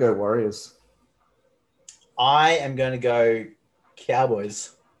am going to go Warriors. I am going to go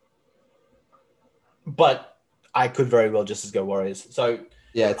Cowboys. But I could very well just as go Warriors. So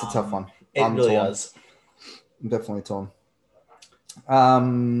yeah, it's a tough one. It really does. I'm definitely torn.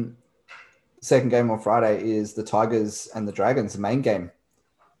 Second game on Friday is the Tigers and the Dragons, the main game.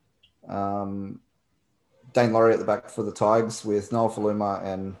 Dane Laurie at the back for the Tigers with Noel Faluma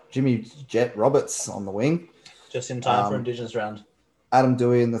and Jimmy Jet Roberts on the wing. Just in time for Indigenous round. Adam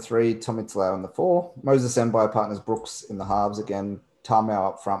Dewey in the 3, Tommy Talau in the 4. Moses Mbai partners Brooks in the halves again. Tarmau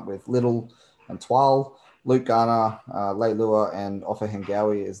up front with Little and Twal. Luke Garner, Leilua, and Offa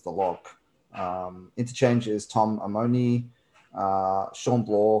Hengawi is the lock. Interchange is Tom Amoni, Sean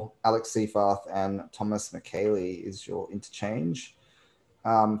Bloor, Alex Seafarth, and Thomas McKaylee is your interchange.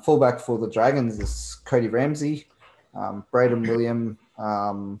 Fullback for the Dragons is Cody Ramsey, Braden William,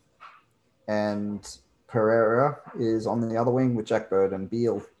 and Pereira is on the other wing with Jack Bird and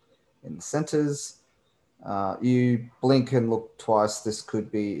Beale in the centres. You blink and look twice. This could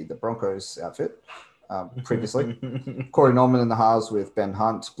be the Broncos outfit previously. Corey Norman in the halves with Ben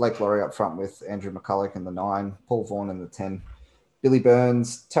Hunt. Blake Laurie up front with Andrew McCulloch in the 9. Paul Vaughan in the 10. Billy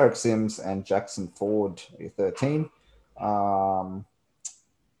Burns, Tarek Sims, and Jackson Ford, your 13.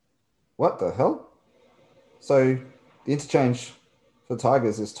 What the hell? So the interchange for the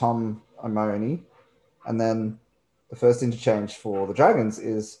Tigers is Tom Amoni, and then the first interchange for the Dragons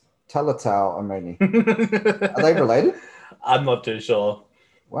is Talatau Amoni. Are they related? I'm not too sure.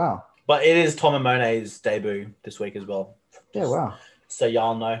 Wow. But it is Tom Amone's debut this week as well. Yeah, wow. So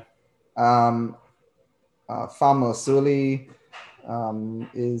y'all know. Farmer Sully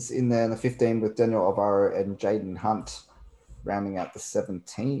is in there in the 15 with Daniel Alvaro and Jaden Hunt rounding out the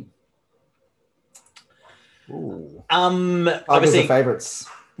 17. Ooh. Obviously, favourites.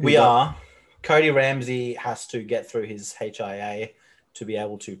 We are. Cody Ramsey has to get through his HIA to be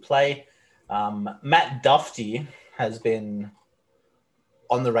able to play. Matt Duffy has been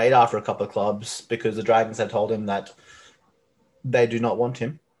on the radar for a couple of clubs because the Dragons had told him that they do not want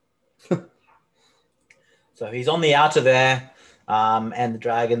him. So he's on the outer there. And the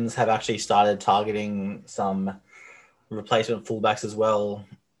Dragons have actually started targeting some replacement fullbacks as well.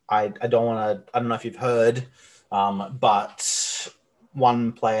 I don't know if you've heard, but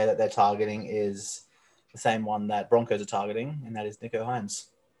one player that they're targeting is the same one that Broncos are targeting, and that is Nico Hines.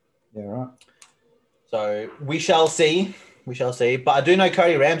 Yeah, right. So we shall see. We shall see. But I do know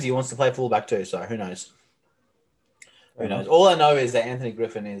Cody Ramsey wants to play fullback too, so who knows? Who knows? All I know is that Anthony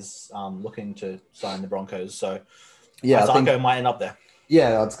Griffin is looking to sign the Broncos, so yeah, Isako might end up there.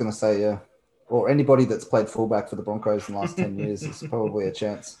 Yeah, I was going to say, yeah. Or anybody that's played fullback for the Broncos in the last 10 years is probably a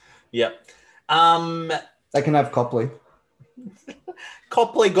chance. Yep. They can have Copley.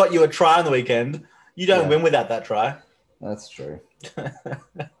 Copley got you a try on the weekend. You don't win without that try. That's true.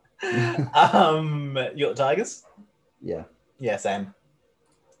 You got Tigers? Yeah. Yeah, same.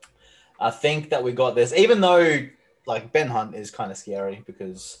 I think that we got this, even though like Ben Hunt is kind of scary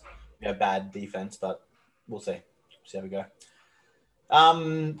because we have bad defense, but we'll see. See how we go.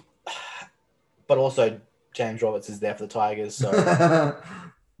 But also James Roberts is there for the Tigers, so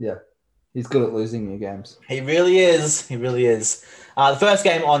yeah. He's good at losing new games. He really is. He really is. The first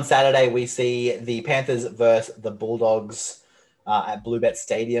game on Saturday, we see the Panthers versus the Bulldogs at Bluebet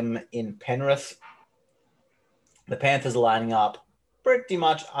Stadium in Penrith. The Panthers are lining up pretty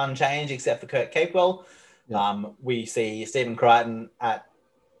much unchanged except for Kurt Capewell. Yeah. We see Stephen Crichton at...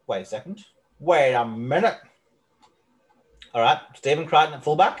 Wait a second. Wait a minute. All right. Stephen Crichton at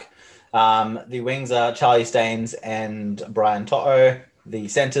fullback. The wings are Charlie Staines and Brian To'o. The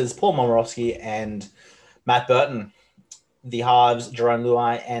centres, Paul Momorowski and Matt Burton. The halves, Jerome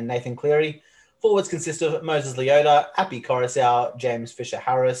Luai and Nathan Cleary. Forwards consist of Moses Leota, Appy Coruscant, James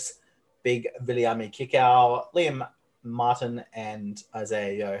Fisher-Harris, Big Viliami Kikau, Liam Martin, and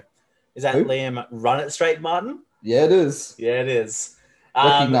Isaiah Yeo. Is that Who? Liam Run It Straight Martin? Yeah, it is. Yeah, it is.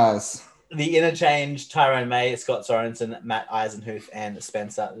 Recognise. The interchange, Tyrone May, Scott Sorensen, Matt Eisenhuth, and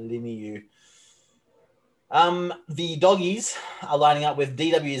Spencer Liniu. The Doggies are lining up with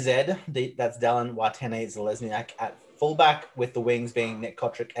DWZ, that's Dallin Watene-Zalesniak at fullback, with the wings being Nick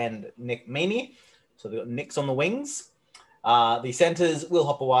Kotrick and Nick Meaney. So they've got Nicks on the wings. The centres, Will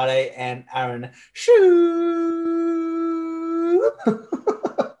Hopewade and Aaron Shue.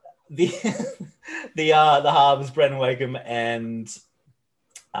 the halves, Brendan Wakeham and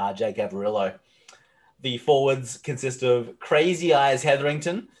Jake Avarillo. The forwards consist of Crazy Eyes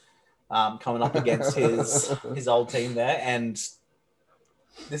Hetherington, coming up against his old team there. And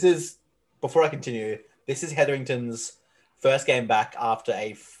this is, before I continue, this is Hetherington's first game back after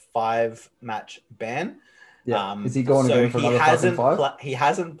a 5-match ban. Yeah. Is he going again for another fucking 5? He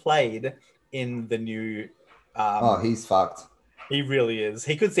hasn't played in the new... he's fucked. He really is.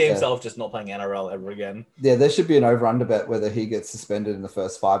 He could see himself just not playing NRL ever again. Yeah, there should be an over-under bet whether he gets suspended in the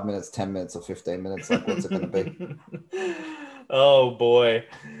first 5 minutes, 10 minutes, or 15 minutes. Like, what's it going to be? Oh, boy.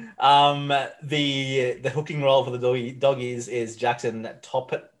 The hooking role for the Doggies is Jackson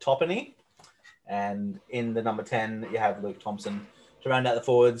Topany. And in the number 10, you have Luke Thompson. To round out the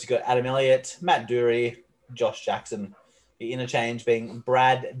forwards, you've got Adam Elliott, Matt Dury, Josh Jackson. The interchange being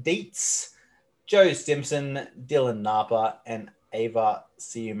Brad Dietz, Joe Stimson, Dylan Napa, and Ava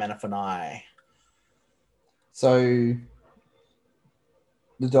Siumanafanai. So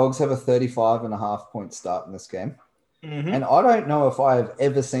the Dogs have a 35.5-point start in this game. Mm-hmm. And I don't know if I have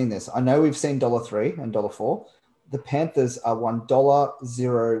ever seen this. I know we've seen $3 and $4. The Panthers are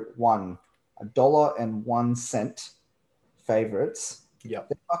 $1.01, $1.01 favorites. Yep.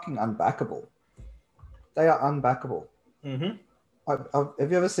 They're fucking unbackable. They are unbackable. Mm-hmm.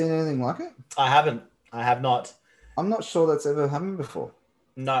 Have you ever seen anything like it? I haven't. I have not. I'm not sure that's ever happened before.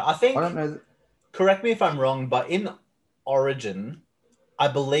 No, I think... I don't know. Correct me if I'm wrong, but in Origin, I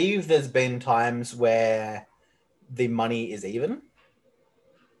believe there's been times where the money is even.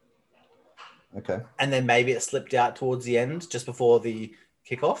 Okay. And then maybe it slipped out towards the end, just before the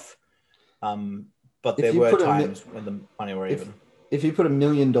kickoff. But there were times when the money were even. If you put $1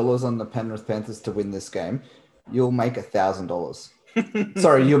 million on the Penrith Panthers to win this game, you'll make $1,000.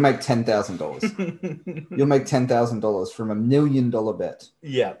 Sorry, you'll make $10,000. You'll make $10,000 from $1 million bet.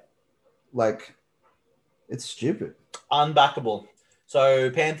 Yeah. Like, it's stupid. Unbackable. So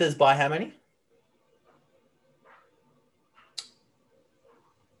Panthers by how many?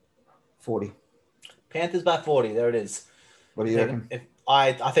 40. Panthers by 40. There it is. What do you reckon?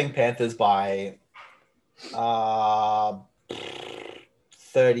 I think Panthers by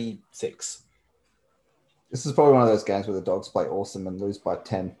 36. This is probably one of those games where the Dogs play awesome and lose by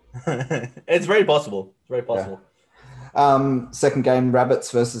 10. It's very possible. It's very possible. Yeah. Second game,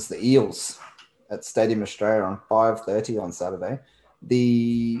 Rabbits versus the Eels at Stadium Australia on 5:30 on Saturday.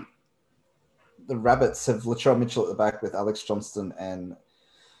 The Rabbits have Latrell Mitchell at the back with Alex Johnston and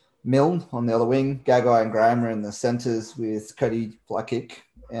Milne on the other wing. Gagai and Graham are in the centres with Cody Blakic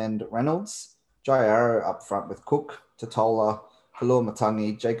and Reynolds. Jai Arrow up front with Cook, Totola, Kalua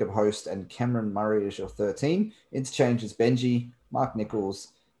Matangi, Jacob Host, and Cameron Murray is your 13. Interchanges Benji, Mark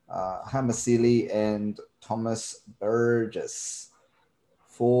Nichols, Hamasili, and Thomas Burgess.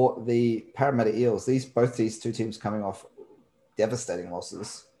 For the Parramatta Eels, both these two teams coming off devastating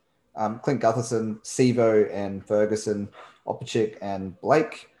losses. Clint Gutherson, Sevo, and Ferguson, Opachik, and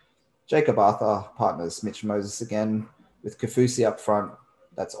Blake. Jacob Arthur partners Mitch Moses again with Kafusi up front.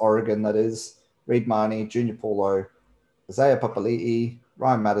 That's Oregon, that is. Reid Marnie, Junior Paulo, Isaiah Papali'i,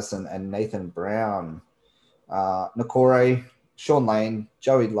 Ryan Madison, and Nathan Brown. Nakore, Sean Lane,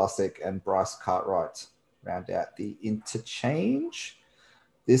 Joey Lussick, and Bryce Cartwright round out the interchange.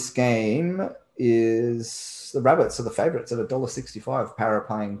 This game is the Rabbits are the favourites at $1.65. Para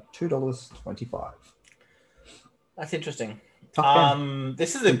paying $2.25. That's interesting. Tough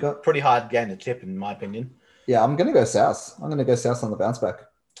this is a pretty hard game to tip, in my opinion. Yeah, I'm going to go South. I'm going to go South on the bounce back.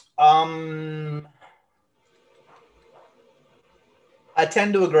 Um, I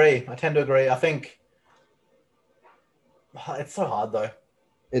tend to agree. I think it's so hard though.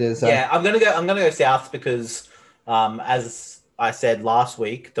 It is. Yeah, I'm gonna go South because, as I said last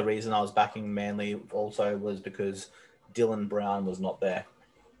week, the reason I was backing Manly also was because Dylan Brown was not there.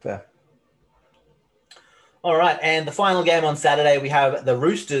 Fair. All right, and the final game on Saturday, we have the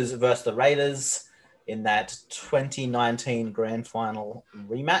Roosters versus the Raiders in that 2019 Grand Final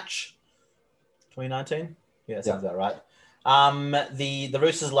rematch. 2019? Yeah, that sounds about right. The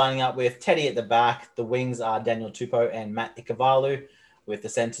Roosters lining up with Teddy at the back. The wings are Daniel Tupou and Matt Ikavalu, with the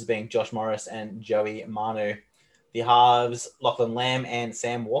centres being Josh Morris and Joey Manu. The halves, Lachlan Lamb and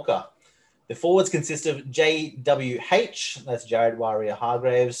Sam Walker. The forwards consist of JWH, that's Jared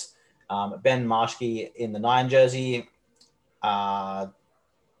Warrior-Hargraves, Ben Marshke in the 9 jersey, Takiyaho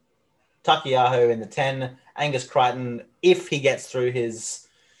in the 10, Angus Crichton, if he gets through his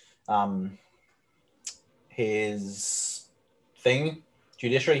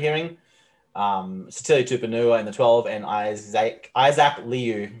judiciary hearing, Satilia Tupanua in the 12, and Isaac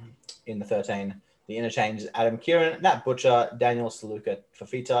Liu in the 13. The interchange is Adam Kieran, Nat Butcher, Daniel Saluka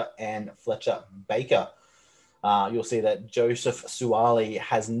Fafita, and Fletcher Baker. You'll see that Joseph Suwali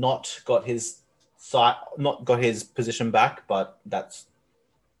has not got his position back, but that's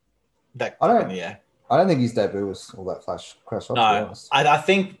in the air. I don't think his debut was all that flash crash. No, I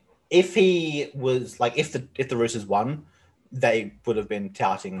think if he was if the Roosters won, they would have been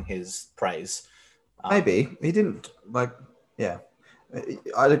touting his praise. Maybe he didn't yeah.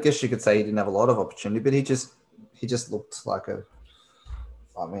 I guess you could say he didn't have a lot of opportunity, but he just looked like a.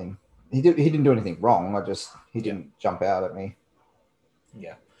 I mean, he didn't do anything wrong. He didn't jump out at me.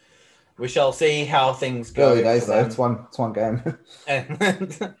 Yeah, we shall see how things go. Early days though. It's one game.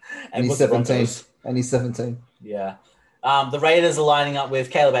 and he's 17. And he's 17. Yeah. The Raiders are lining up with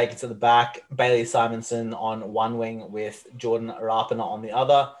Caleb Aikens at the back, Bailey Simonson on one wing with Jordan Rapana on the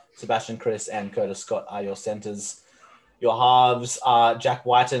other. Sebastian Chris and Curtis Scott are your centres. Your halves are Jack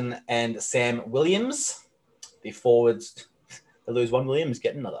Whiten and Sam Williams. The forwards, they lose one Williams,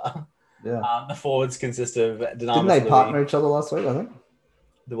 get another. Yeah. The forwards consist of Didn't they partner each other last week, I think?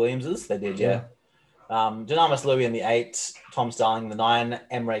 The Williamses? They did, yeah. Dynamis Louis in the 8, Tom Starling in the 9,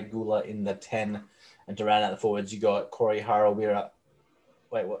 Emre Gula in the 10. And to round out the forwards, you got Corey Harawira.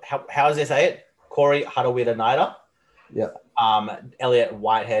 Wait, what? How does they say it? Corey Harawira Naida. Yeah. Elliot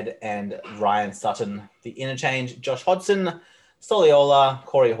Whitehead and Ryan Sutton. The interchange, Josh Hodson, Soliola,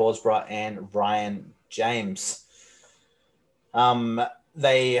 Corey Horsburgh, and Ryan James. There's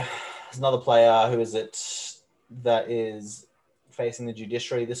another player, who is it, that is facing the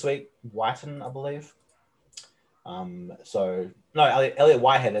judiciary this week? Whiten, I believe. Elliot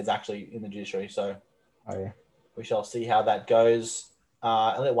Whitehead is actually in the judiciary, so we shall see how that goes.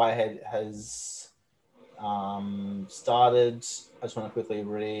 Elliot Whitehead has started. I just want to quickly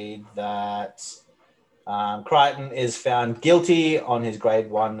read that Crichton is found guilty on his grade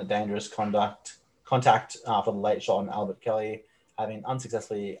 1 dangerous contact for the late shot on Albert Kelly, having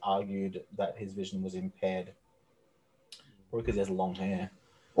unsuccessfully argued that his vision was impaired. Probably because he has long hair.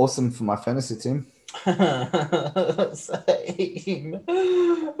 Awesome for my fantasy team. Same.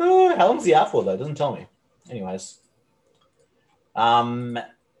 How long's he out for though? It doesn't tell me. Anyways.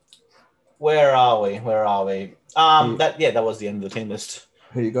 Where are we? That was the end of the team list.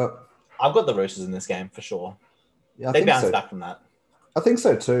 Who you got? I've got the Roosters in this game for sure. Yeah, they bounced back from that. I think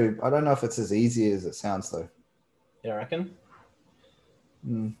so too. I don't know if it's as easy as it sounds though. You reckon?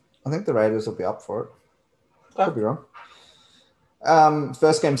 I think the Raiders will be up for it. Okay. Could be wrong.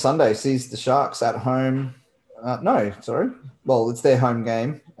 First game Sunday sees the Sharks at home. Well, it's their home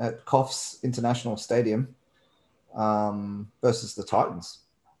game at Coffs International Stadium versus the Titans.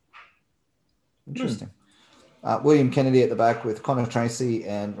 Interesting. William Kennedy at the back with Connor Tracy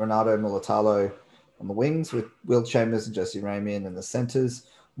and Renato Mulatalo on the wings, with Will Chambers and Jesse Ramian in the centres.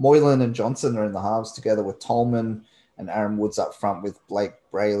 Moylan and Johnson are in the halves together with Tolman and Aaron Woods up front, with Blake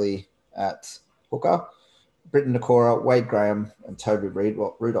Brayley at hooker. Britton Nakora, Wade Graham, and Toby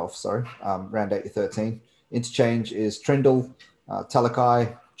Rudolph, round 8 to 13. Interchange is Trindle,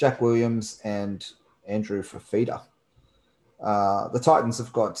 Talakai, Jack Williams, and Andrew Fafita. The Titans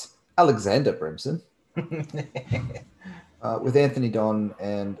have got Alexander Brimson, with Anthony Don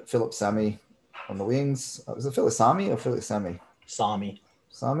and Philip Sami on the wings. Was it Philip Sami or Philip Sami? Sami?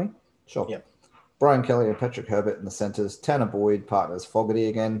 Sure. Yep. Brian Kelly and Patrick Herbert in the centres. Tanner Boyd partners Fogarty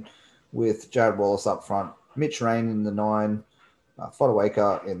again, with Jared Wallace up front. Mitch Rain in the 9,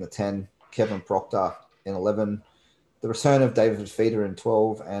 Fodawaker in the 10, Kevin Proctor in 11, the return of David Feeder in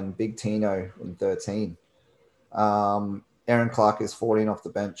 12, and Big Tino in 13. Aaron Clark is 14 off the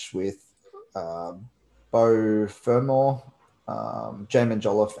bench with Bo Fermor, Jamin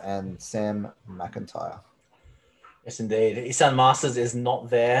Jolliffe, and Sam McIntyre. Yes, indeed. Isan Masters is not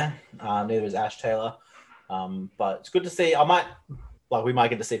there. Neither is Ash Taylor. But it's good to see. We might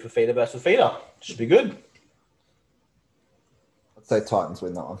get to see Fafita versus Fafita. Should be good. I'd say Titans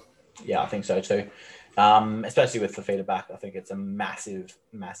win that one. Yeah, I think so too. Especially with Fafita back, I think it's a massive,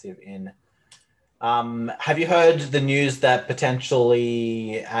 massive in. Have you heard the news that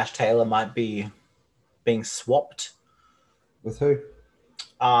potentially Ash Taylor might be being swapped? With who?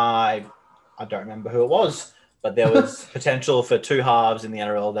 I don't remember who it was, but there was potential for two halves in the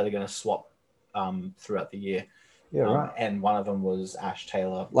NRL that are going to swap throughout the year. Yeah, right. And one of them was Ash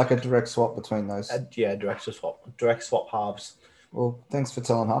Taylor. Like a direct swap between those. Direct swap halves. Well, thanks for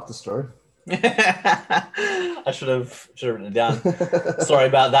telling half the story. I should have written it down. Sorry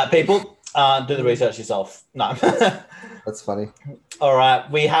about that, people. Do the research yourself. No. That's funny. All right.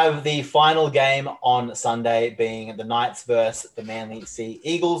 We have the final game on Sunday being the Knights versus the Manly Sea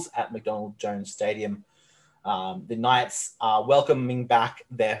Eagles at McDonald Jones Stadium. The Knights are welcoming back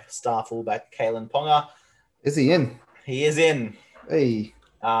their star fullback, Kalen Ponga. Is he in? He is in. Hey.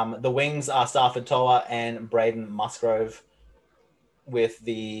 The wings are Stafford Toa and Braden Musgrove, with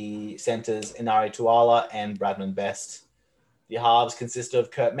the centres Inari Tuala and Bradman Best. The halves consist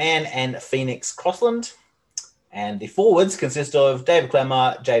of Kurt Mann and Phoenix Crossland. And the forwards consist of David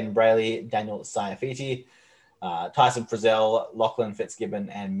Clemmer, Jaden Brayley, Daniel Saiafiti, Tyson Frizzell, Lachlan Fitzgibbon,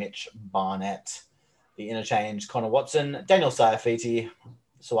 and Mitch Barnett. The interchange, Connor Watson, Daniel Saiafiti,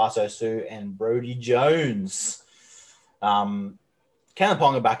 Suaso Sue, and Brody Jones. Kalen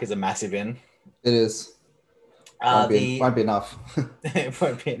Ponga back is a massive in. It is. Won't be enough. It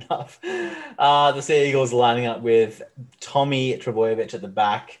won't be enough. The Sea Eagles lining up with Tommy Trebojevic at the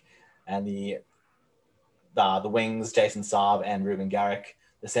back, and the wings, Jason Saab and Ruben Garrick.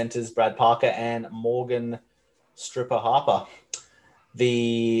 The centres, Brad Parker and Morgan Stripper Harper.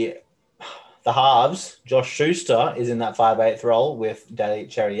 The halves, Josh Schuster is in that 5'8" role with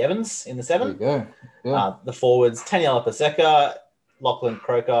Charity Evans in the 7. There you go. Yeah. The forwards, Taniela Paseka, Lachlan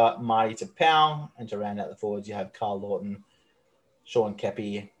Croker, Marty Tapau, and to round out the forwards, you have Carl Lawton, Sean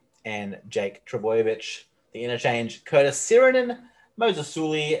Kepi, and Jake Trebojevic. The interchange, Curtis Sirinen, Moses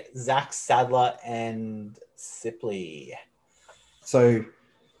Sully, Zach Sadler, and Sipley. So,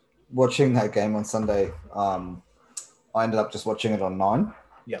 watching that game on Sunday, I ended up just watching it on 9.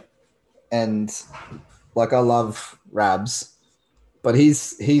 Yep. And, I love Rabs, but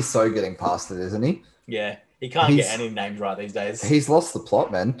he's so getting past it, isn't he? Yeah. He can't get any names right these days. He's lost the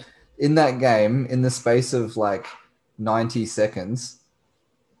plot, man. In that game, in the space of 90 seconds,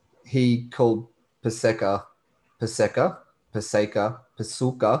 he called Paseka.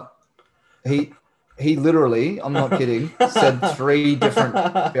 He literally, I'm not kidding, said 3 different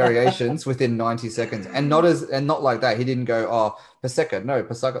variations within 90 seconds. And not like that. He didn't go, oh, Paseka. No,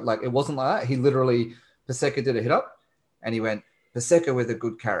 Paseka. It wasn't like that. He literally, Paseka did a hit up and he went, Paseka with a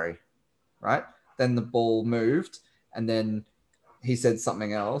good carry, right? Then the ball moved, and then he said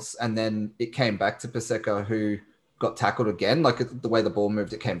something else, and then it came back to Paseka, who got tackled again. The way the ball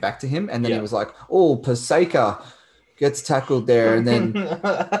moved, it came back to him, and then he was like, "Oh, Paseka gets tackled there," and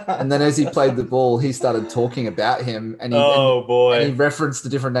then as he played the ball, he started talking about him, and he referenced a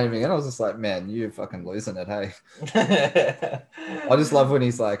different name again. I was just like, "Man, you're fucking losing it, hey." I just love when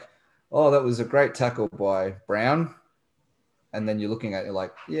he's like, "Oh, that was a great tackle by Brown," and then you're looking at it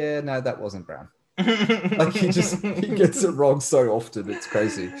like, "Yeah, no, that wasn't Brown." He gets it wrong so often. It's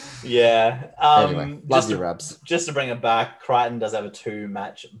crazy. Yeah. Anyway, love your Rabs. Just to bring it back, Crichton does have a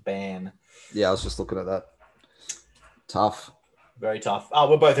 2-match ban. Yeah, I was just looking at that. Tough. Very tough. Oh,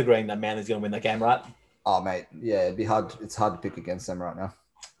 we're both agreeing that Manly's going to win that game, right? Oh, mate. Yeah, it'd be hard. It's hard to pick against them right now.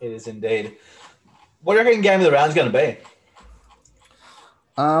 It is indeed. What do you reckon game of the round is going to be?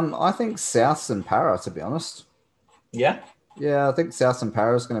 I think Souths and Para, to be honest. Yeah? Yeah, I think Souths and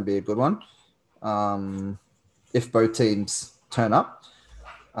Para is going to be a good one. If both teams turn up.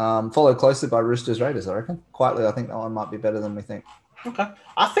 Followed closely by Roosters Raiders, I reckon. Quietly, I think that one might be better than we think. Okay.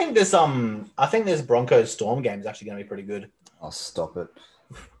 I think this Broncos Storm game is actually going to be pretty good. Oh, stop it.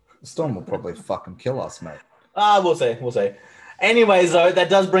 The Storm will probably fucking kill us, mate. We'll see. Anyways, though, that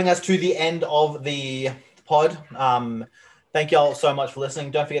does bring us to the end of the pod. Thank you all so much for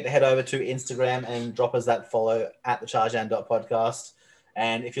listening. Don't forget to head over to Instagram and drop us that follow at the chargedown.podcast.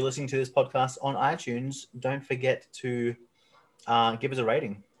 And if you're listening to this podcast on iTunes, don't forget to give us a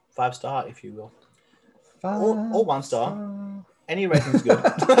rating. 5-star, if you will. Or 1-star. Any rating's good.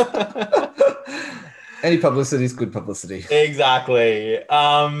 Any publicity is good publicity. Exactly.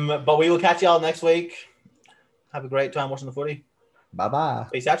 But we will catch you all next week. Have a great time watching the footy. Bye bye.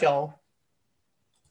 Peace out, y'all.